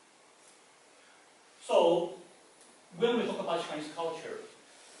 So when we talk about Chinese culture,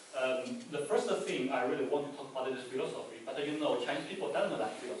 the first thing I really want to talk about is philosophy. But you know, Chinese people don't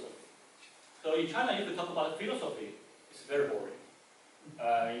like philosophy. So in China, if you talk about philosophy, it's very boring.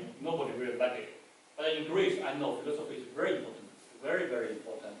 Nobody really like it. But in Greece, I know philosophy is very important, very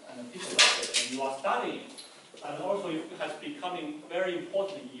important, and people like it. And you are studying, and also it has becoming very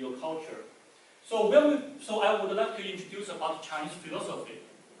important in your culture. So I would like to introduce about Chinese philosophy.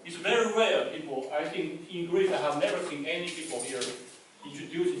 It's very rare people. I think in Greece, I have never seen any people here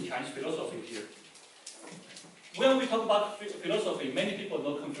introducing Chinese philosophy here. When we talk about philosophy, many people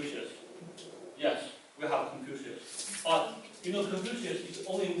know Confucius. Yes, we have Confucius. But you know, Confucius is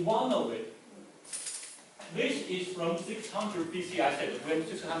only one of it. This is from 600 BC, I said. When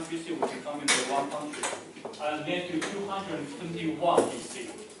 600 BC was becoming the one country. And then to 221 BC.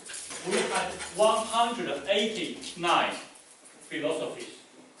 We had 189 philosophies.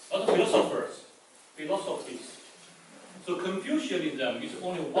 Not philosophers, philosophies. So Confucianism is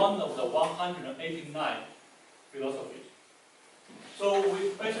only one of the 189 philosophies. So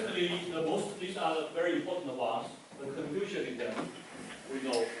these are the very important ones. The Confucianism, we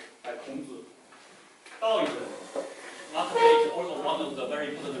know, by Kongzi. Taoism, nowadays is also one of the very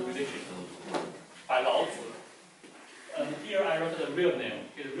important religions, by Lao Tzu. And here I wrote the real name.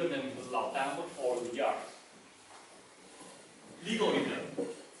 His real name is Lao Dan or Lu Yar. Legalism.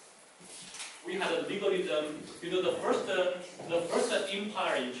 We had a legalism. You know, the first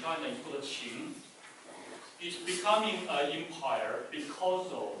empire in China is called Qing. It's becoming an empire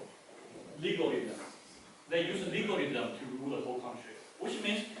because of legalism. They use legalism to rule the whole country, which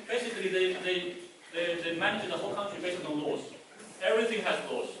means basically they manage the whole country based on laws. Everything has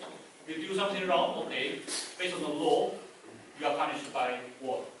laws. If you do something wrong, okay, based on the law, you are punished by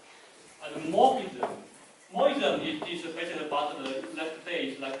what? And Moism is basically about the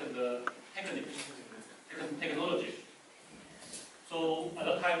technology. So at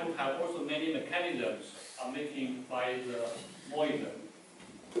that time we have also many mechanisms are making by the Moism.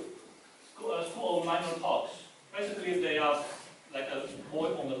 School of minor talks. Basically they are like a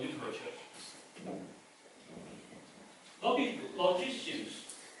more on the literature. Logicians.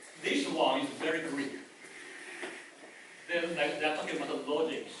 This one is very Greek. They're talking about the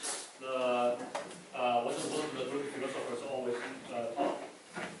logics. What the Greek philosophers always talk.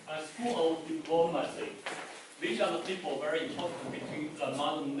 School of diplomacy. These are the people very important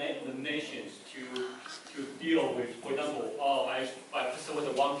among the nations to deal with. For example, I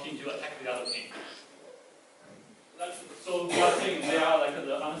persuade one king to attack the other king. So we are saying they are like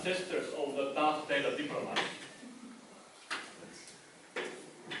the ancestors of the last day of diplomats.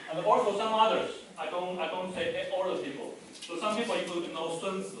 And also some others. I don't say all the people. So some people you know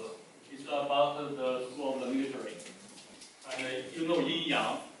Sun Tzu. It's about the school of the military. And you know Yin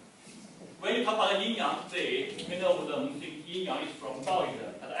Yang. When you talk about Yin Yang today, many of them think Yin Yang is from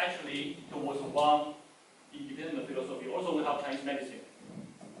Taoism, but actually it was one independent philosophy. Also we have Chinese medicine.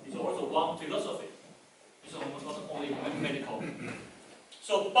 It's also one philosophy. It's not only medical.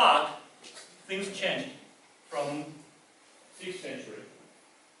 So, but things changed from 6th century,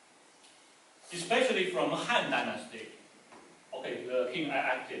 especially from Han Dynasty. Okay, the king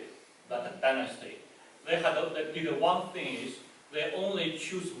acted that dynasty. They did one thing is they only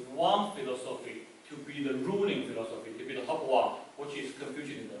choose one philosophy to be the ruling philosophy, to be the top one, which is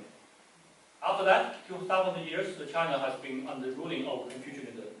Confucianism. After that, 2,000 years, China has been under ruling of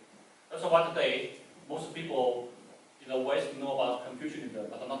Confucianism. That's why today most people in the West know about Confucianism,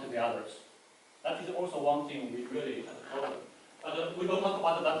 but not the others. That is also one thing we really have a problem. But we don't talk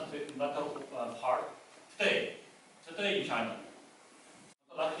about that part today. Today in China,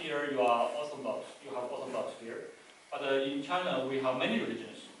 like here you are Orthodox, you have Orthodox here, but in China we have many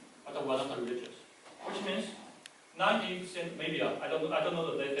religions, but we are not religious, which means 90%, maybe I don't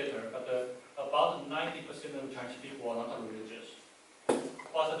know the data, but about 90% of Chinese people are not religious.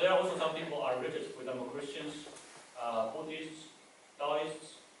 But there are also some people are religious, for example, Christians, Buddhists,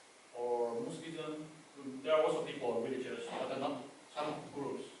 Taoists, or Muslims. There are also people who are religious, but not some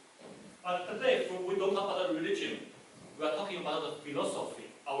groups. But today, we don't talk about religion. We are talking about the philosophy,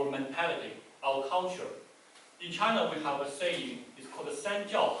 our mentality, our culture. In China, we have a saying, it's called the 三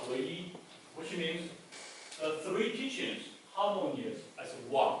教合一, which means the three teachings harmonious as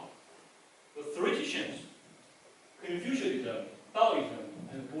one. The three teachings, Confucianism, Taoism,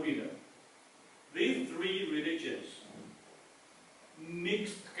 and Buddhism. These three religions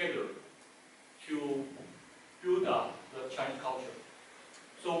mix together to build up the Chinese culture.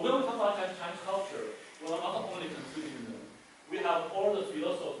 So when we talk about Chinese culture, we are not only Confucianism. We have all the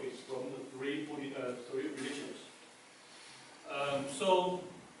philosophies from the three religions. So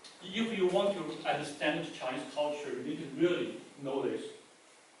if you want to understand Chinese culture, you need to really know this.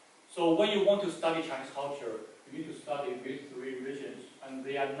 So when you want to study Chinese culture, you need to study these three religions, and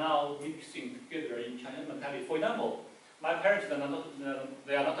they are now mixing together in Chinese mentality. For example, my parents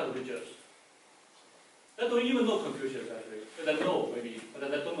they are not religious. They don't even know Confucius actually. They know maybe,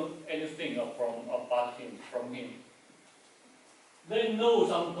 but they don't know anything from him. They know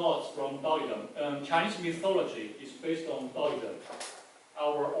some gods from Taoism. Chinese mythology is based on Taoism.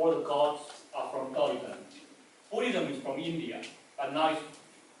 All the gods are from Taoism. Buddhism is from India, but now it's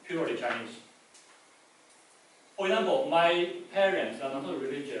purely Chinese. For example, my parents are not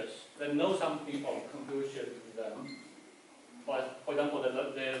religious. They know something from Confucianism. But for example,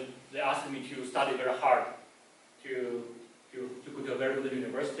 they asked me to study very hard, to go to a very good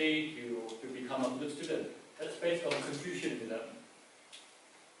university, to become a good student. That's based on Confucianism.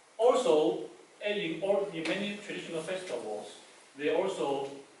 Also, in many traditional festivals, they also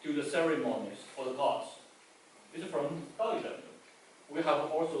do the ceremonies for the gods. This is from Taoism. We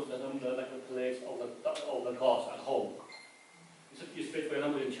have also the place of the gods at home. Especially, for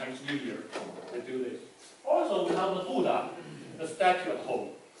example, in Chinese New Year, they do this. Also, we have the Buddha, the statue at home.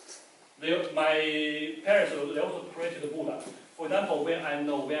 My parents, they also pray to the Buddha. For example, when I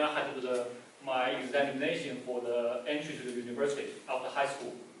had my examination for the entry to the university after high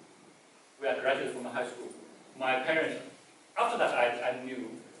school, we are graduated from the high school. My parents, after that I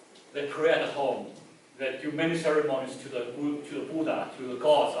knew, they pray at home. They do many ceremonies to the Buddha, to the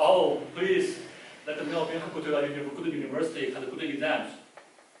gods. Oh, please, let them know we have to go to a good university, have good exams.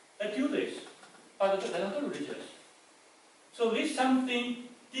 They do this, but they're not religious. So this is something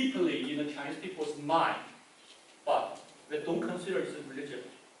deeply in the Chinese people's mind, but they don't consider it as religion.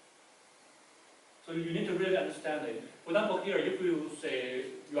 So you need to really understand it. For example, here, if you say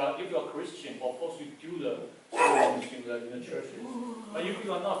if you are Christian, of course you do the ceremonies in the churches. But if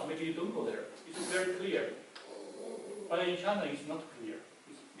you are not, maybe you don't go there. It's very clear. But in China, it's not clear.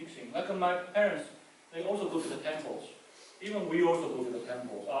 It's mixing. Like my parents, they also go to the temples. Even we also go to the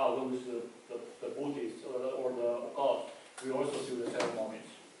temples. When it's the Buddhists or the gods, we also do the ceremonies.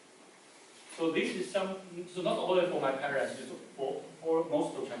 So this is so not only for my parents, it's for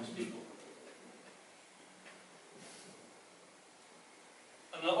most of Chinese people.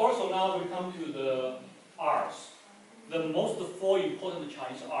 And also now we come to the arts. The most four important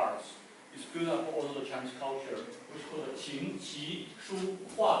Chinese arts is built up also the Chinese culture, which is called the Qing, Qi, Shu,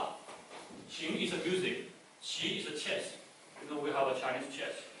 Hua. Qing is a music, Qi is a chess. We have a Chinese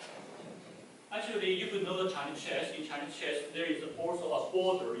chess. Actually, if you know the Chinese chess, in Chinese chess there is also a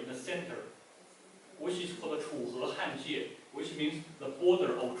border in the center, which is called the Chu He Han Jie, which means the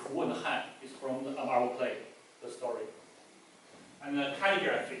border of Chu and Han is from our play, the story. And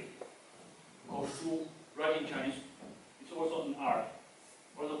calligraphy, called Shu, writing Chinese, it's also an art.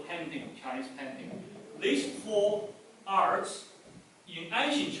 Also painting, Chinese painting. These four arts in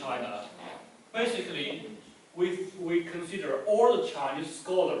ancient China, basically, we consider all the Chinese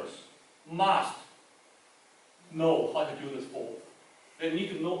scholars must know how to do this four. They need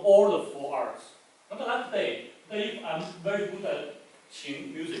to know all the four arts. Not like today. If I'm very good at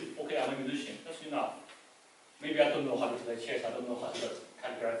Qing music, okay, I'm a musician, that's enough. Maybe I don't know how to play chess, I don't know how to do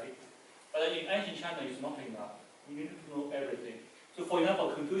calligraphy. But in ancient China, it's not enough. You need to know everything. So for example,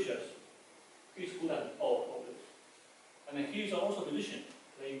 Confucius, he's good at all of this. And he's also a musician,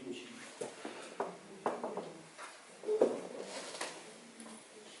 playing Qing.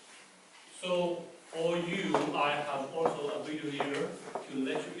 So for you, I have also a video here to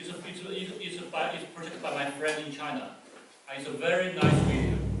let you. It's projected by my friend in China. And it's a very nice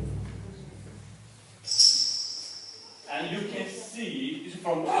video.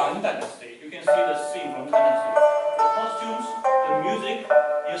 from Han Dynasty. You can see the scene from Han Dynasty. The costumes, the music,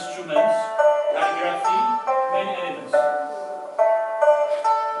 instruments, calligraphy, many elements.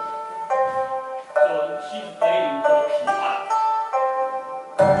 So she's playing the pipa.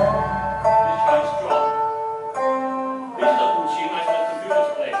 This Chinese drum. This is the guqin, actually the computers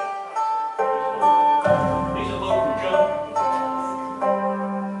play. This is called guzheng.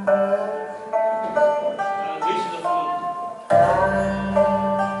 This is the flute.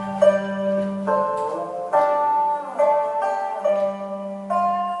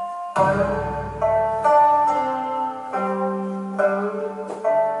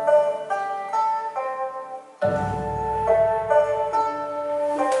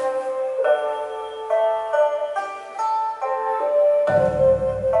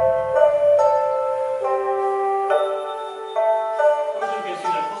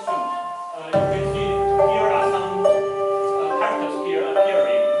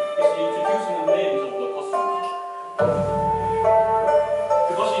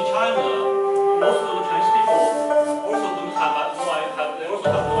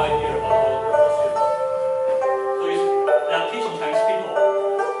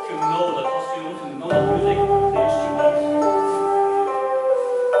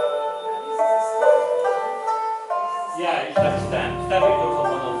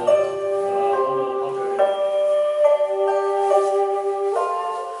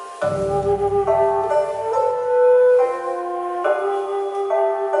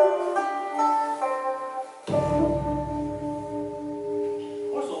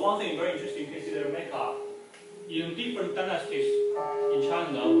 In different dynasties in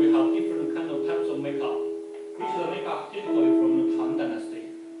China, we have different kind of types of makeup. This is the makeup typically from the Tang Dynasty.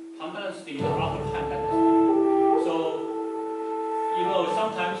 Tang Dynasty is after Han Dynasty. So, you know,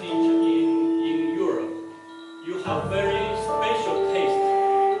 sometimes in Europe, you have very special taste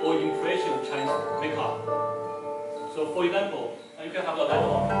or impression of Chinese makeup. So, for example, you can have the light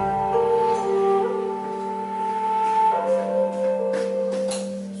one.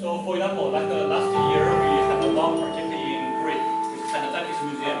 So, for example, like last year, we had a long project in Greece with Chinese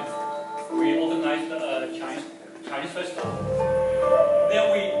Museum. We organized a Chinese festival. Then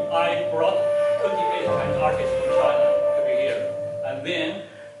I brought 28 Chinese artists from China to be here. And then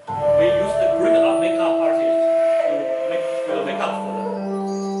we used the Greek makeup artists to do the makeup for them.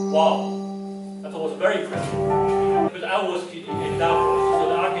 Wow, that was very impressive. Because I was in Davos, so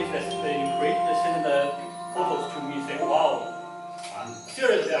the artists they sent the photos to me saying, wow.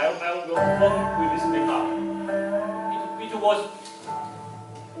 Seriously, I will work with this makeup. It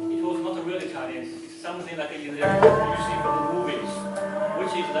was not really Chinese. It's something like in there you see from the movies,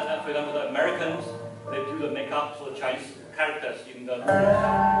 which is for example the Americans they do the makeup for the Chinese characters in the movies.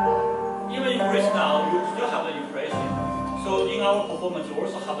 Even in Greece now, you still have the impression. So in our performance, we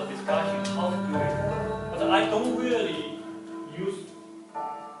also have a discussion how to do it. But I don't really use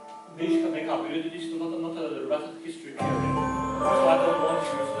this makeup. This is not the right history period. So I don't want to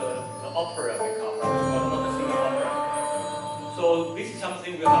use the opera makeup, or not the singing opera. So this is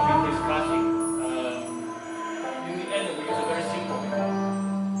something we have been discussing. In the end, we use a very simple makeup,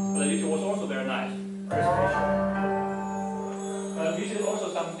 but it was also very nice, very special. This is also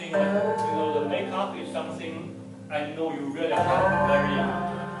something like, you know, the makeup is something I know you really have a very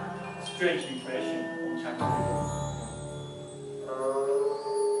strange impression on Chinese people.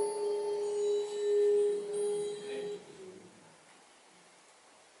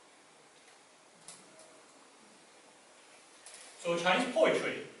 So Chinese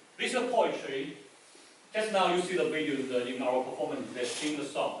poetry. This is poetry. Just now you see the videos in our performance. They sing the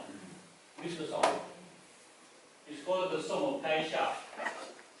song. This is the song. It's called the Song of Pai Xia.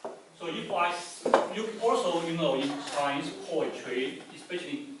 So you also, you know, in Chinese poetry,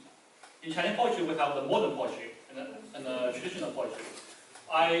 especially in Chinese poetry, we have the modern poetry and the traditional poetry.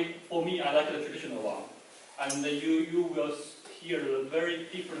 For me, I like the traditional one. And you will hear very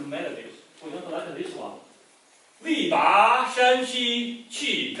different melodies. For example, like this one. 力拔山兮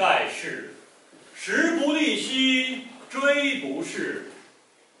气盖世，时不利兮骓不逝，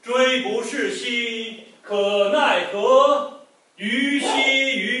骓不逝兮可奈何？虞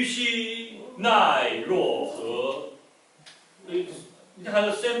兮虞兮奈若何？ It has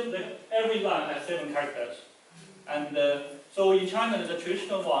the same. Every line has 7 characters, and so in China, the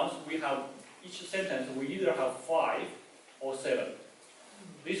traditional ones we have each sentence we either have 5 or 7.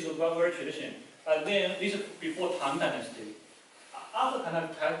 This is very traditional. And then this is before Tang Dynasty. After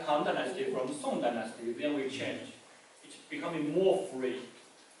Tang Dynasty, from Song Dynasty, then we changed. It's becoming more free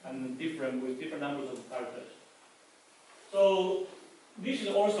and different with different numbers of characters. So This is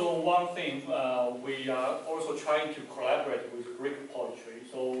also one thing we are also trying to collaborate with Greek poetry.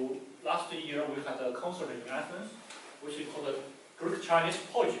 So last year we had a concert in Athens, which is called the Greek-Chinese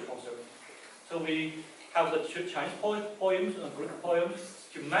Poetry Concert. So we have the Chinese poems and Greek poems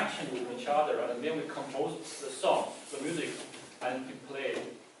to match with each other, and then we compose the song, the music, and to play.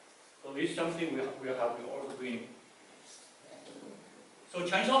 So this is something we have been also doing. So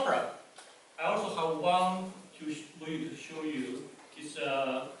Chinese opera. I also have one to show you. It's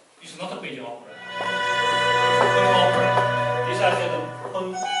not a Beijing opera. It's a opera. It's actually it's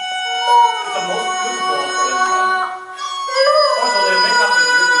the most beautiful opera in China. Also, the makeup is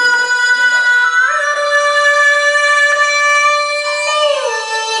very beautiful.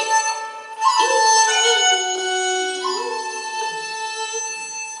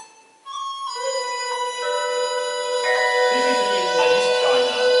 This is in East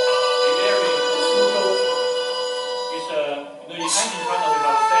China. The area of Suzhou is in ancient China we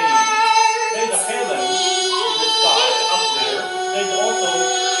have a saying, there is a heaven in the sky up there. There is also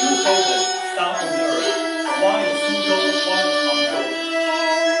two heavens down on the earth. One is Suzhou, one is Miao.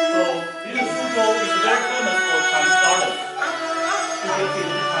 So this Suzhou is very famous for Chinese garden. You can see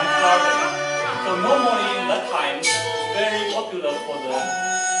the Chinese garden. So normally in that time, it's very popular for the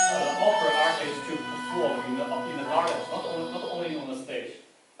opera artists to perform in the gardens, not only on the stage.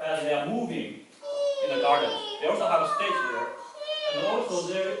 They are moving in the gardens. They also have a stage there. And also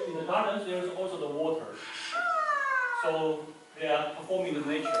there in the gardens there is also the water. So they are performing in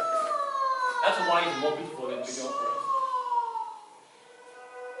nature. That's why it's more beautiful than Beijing opera.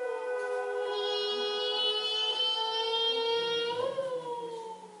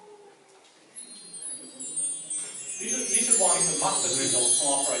 This one is a masterpiece of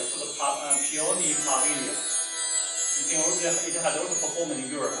opera. It's called the Peony Pavilion. It has also performed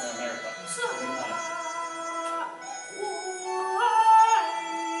in Europe and America many times.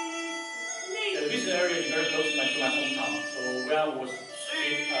 This area is very close to my hometown, so where I was we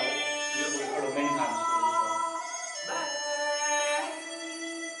heard many times for this one.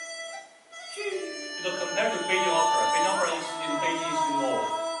 Compared to Beijing opera is in Beijing is north,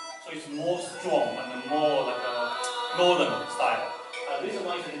 so it's more strong and more like a northern style. This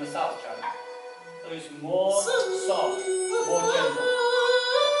one is in the South China, so it's more soft, more gentle.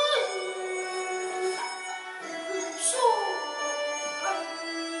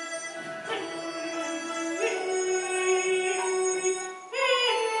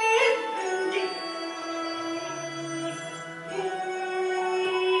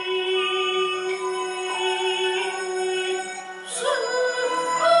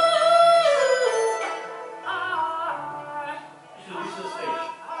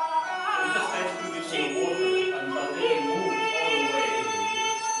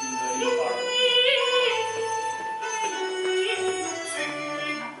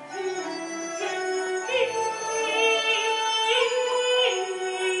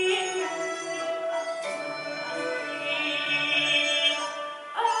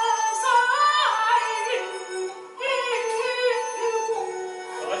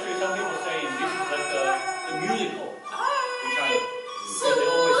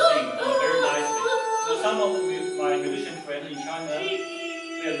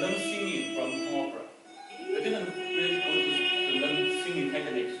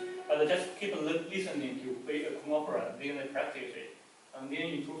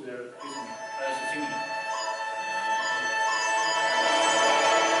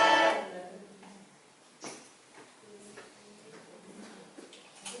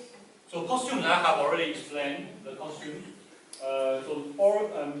 So costumes, I have already explained the costumes.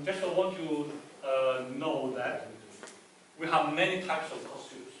 Just want to know that we have many types of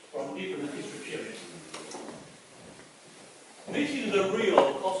costumes from different history periods. This is the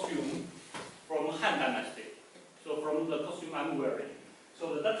real costume from Han Dynasty. So from the costume I'm wearing.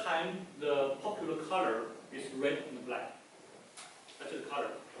 So at that time, the popular color is red and black. That's the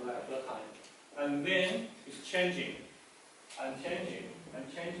color at that time. And then it's changing and changing and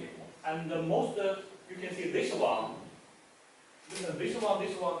changing. And the most, you can see this one. This one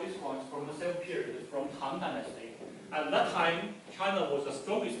is from the same period, it's from Han Dynasty. At that time, China was the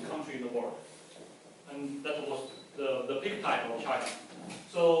strongest country in the world. And that was the peak time of China.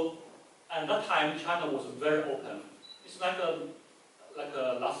 So at that time, China was very open. It's like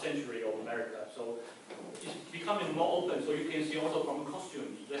a last century of America. So it's becoming more open. So you can see also from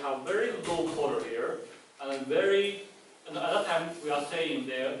costumes, they have very low collar here, and at that time we are saying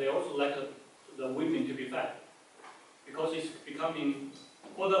they also like the women to be fat, because it's becoming,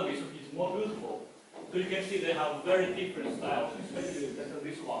 for them it's more beautiful. So you can see they have very different styles, especially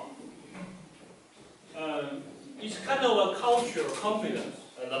this one. it's kind of a cultural confidence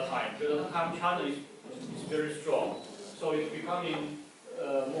at that time. Because at the time China is very strong. So it's becoming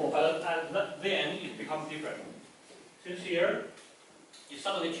more, but then it becomes different. Since here, it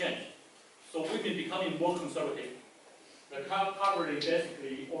suddenly changed. So we've been becoming more conservative. The covering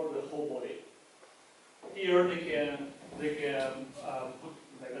basically all the whole body. Here they can put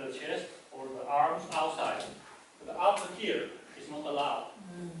like the chest or the arms outside. But after here, it's not allowed.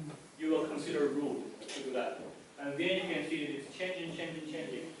 You will consider rude to do that. And then you can see it's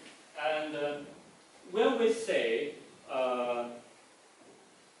changing. And when we say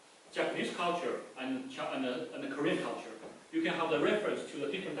Japanese culture and the Korean culture, you can have the reference to the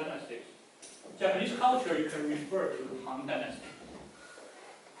different dynasties. Japanese culture, you can refer to the Han Dynasty.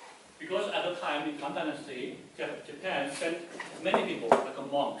 Because at the time, in Han Dynasty, Japan sent many people,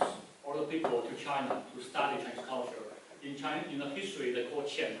 like monks, or the people to China to study Chinese culture. In China, in the history, they call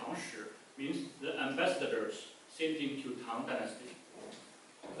Qian Tang Shi, means the ambassadors sent into Tang Dynasty.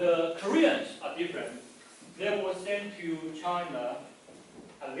 The Koreans are different. They were sent to China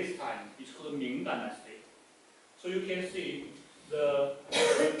at this time. It's called the Ming Dynasty. So you can see the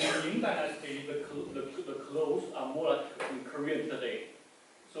Ming Dynasty, the clothes are more like in Korean today.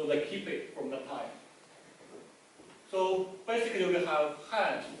 So they keep it from that time. So basically we have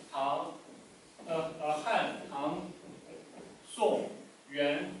Han, Tang, Song,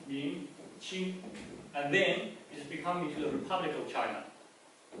 Yuan, Ming, Qing, and then it's becoming to the Republic of China.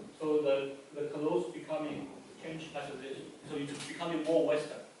 So the clothes becoming changed as this. So it's becoming more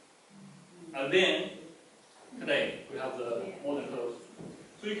Western. And then today we have the modern clothes.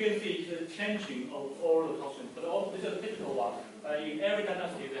 So you can see it's a changing of all the costumes, but also this is a typical one. In every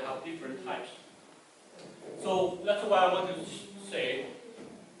dynasty they have different types. So that's why I want to say,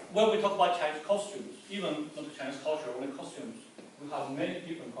 when we talk about Chinese costumes, even not Chinese culture, only costumes, we have many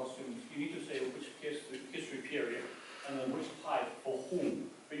different costumes. You need to say which history period and then which type for whom.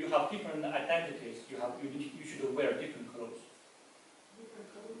 But you have different identities. You should wear different clothes. Different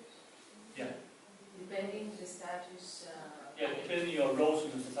clothes? Yeah. Depending the status. Yeah, depending on your roles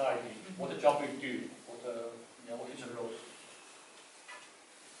in the society, what the job you do, what is your roles.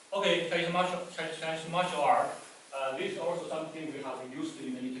 Okay, Chinese martial art. This is also something we have used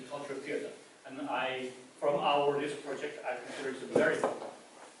in the intercultural theater, and from this project, I consider it very important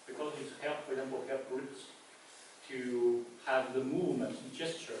because it helps, for example, groups to have the movements and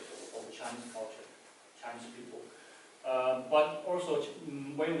gestures of Chinese culture, Chinese people. But also,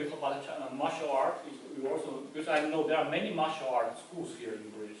 when we talk about martial art, we also, because I know there are many martial art schools here in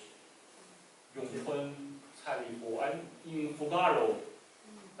Greece. Yongfen, Cailifu, and in Fugaro,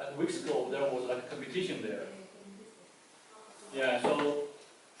 like weeks ago, there was like a competition there. Yeah, so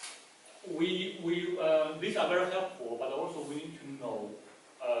these are very helpful, but also we need to know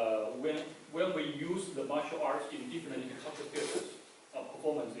when we use the martial arts in different intercultural theaters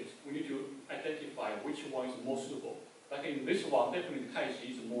performances, we need to identify which one is more suitable. Like in this one, definitely Tai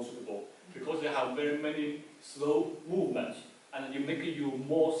Chi is more suitable because they have very many slow movements and you make you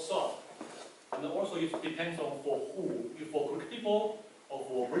more soft. And also it depends on for who. If for Greek people, or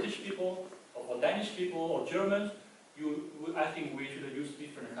for British people, or for Danish people, or Germans, I think we should use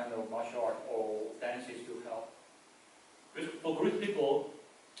different kind of martial art or dances to help. Because for Greek people,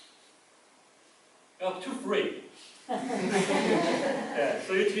 you are too free. Yeah,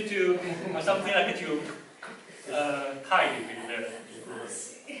 so you need to something like to tie it there.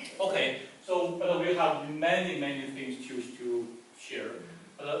 Okay, so we have many things to share.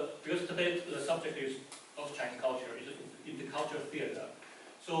 Because today the subject is of Chinese culture, it's intercultural theater.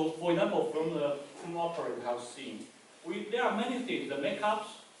 So, for example, from the opera we have seen, there are many things: the makeups,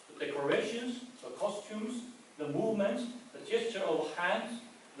 the decorations, the costumes, the movements, the gesture of hands,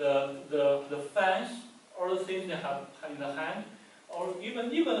 the fans, all the things they have in the hand, or even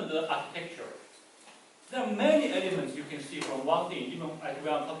the architecture. There are many elements you can see from one thing. Even as we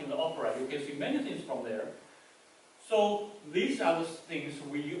are talking the opera, you can see many things from there. So these are the things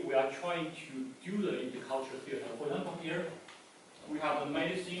we are trying to do the intercultural theater. For example, here we have the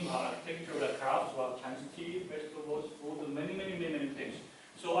medicine, architecture, the crafts, Chinese tea, vegetables, food, many things.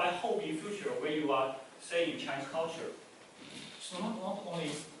 So I hope in future when you are saying Chinese culture, it's not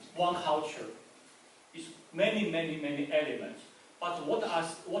only one culture. It's many elements. But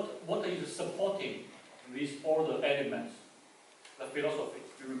what is supporting all the elements? The philosophy.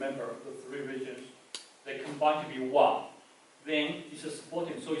 You remember the three regions. They combine to be one. Then it's a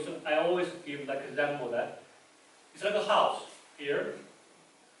supporting. So I always give like example that it's like a house here.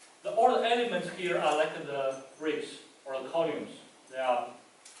 All the elements here are like the bricks or the columns. They are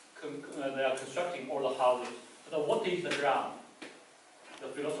constructing all the houses. But what is the ground? The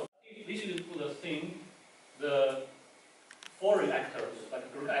philosophy. This is the thing the foreign actors,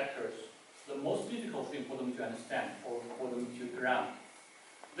 like Greek actors, the most difficult thing for them to understand or for them to grasp.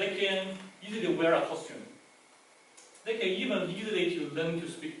 They can easily wear a costume. They can even easily to learn to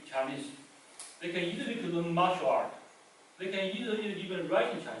speak Chinese. They can easily to learn martial art. They can easily even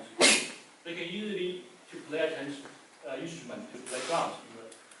write in Chinese. They can easily to play a Chinese instrument, to play drums.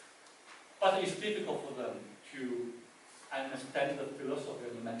 But it's difficult for them to understand the philosophy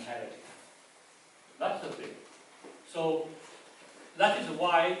of the mentality. That's the thing. So that is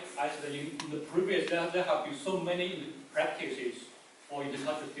why I said in the previous there have been so many practices for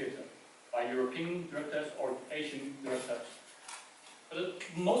intercultural theater by European directors or Asian directors. But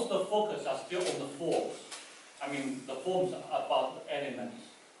most of the focus are still on the forms. I mean, the forms are about the elements.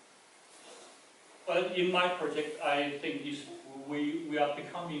 But in my project, I think we are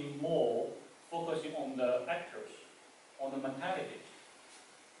becoming more focusing on the actors, on the mentality.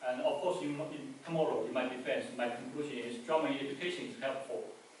 And of course, tomorrow, in my defense, my conclusion is drama education is helpful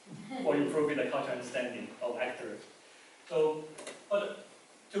for improving the cultural understanding of actors. So, but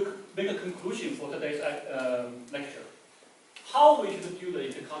to make a conclusion for today's lecture, how we should do the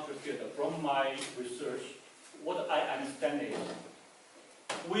intercultural theater from my research, what I understand is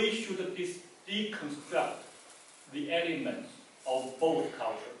we should deconstruct the elements of both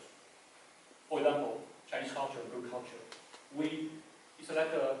cultures. For example, Chinese culture, Greek culture. It's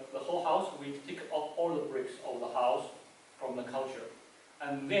like the whole house, we take off all the bricks of the house from the culture.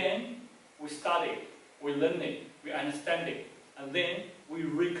 And then we study it, we learn it, we understand it, and then we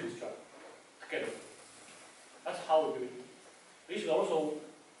reconstruct together. That's how we do it. This is also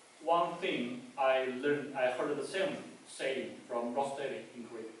one thing I heard the same saying from Ross Daly in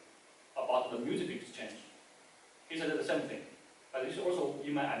Greek about the music exchange. He said the same thing, but this is also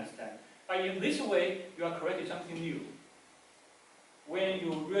you might understand. But in this way, you are creating something new. When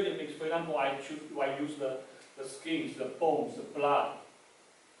you really mix, for example, I use the skins, the bones, the blood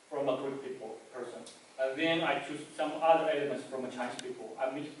from a Greek person. And then I choose some other elements from a Chinese people.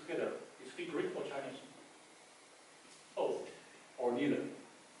 I mix together. Is it Greek or Chinese? Both, or neither.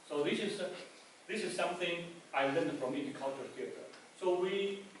 So this is something I learned from intercultural theater. So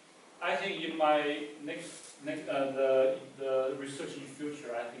I think in my the research in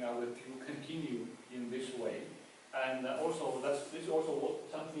future, I think I will continue in this way. And also, this is also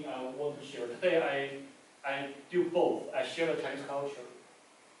something I want to share. Today, I do both. I share the Chinese culture.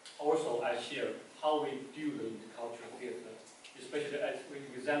 Also, I share how we do the intercultural theater, especially as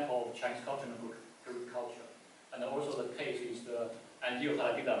an example of Chinese culture and Greek culture. And also the case is the Andio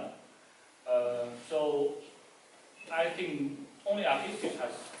Talagidam. So, I think only artists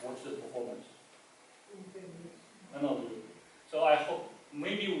has watched the performance. No. So I hope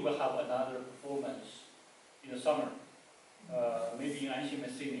maybe we will have another performance in the summer. Maybe in Anxi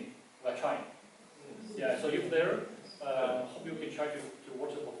Messini. We are trying. Yeah, so if there, hope you can try to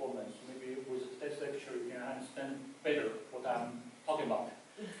watch the performance. Maybe with today's lecture you can understand better what I'm talking about.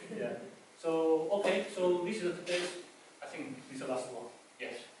 Yeah. So, okay, so this is today's, I think this is the last one.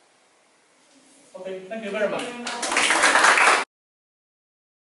 Yes. Okay, thank you very much.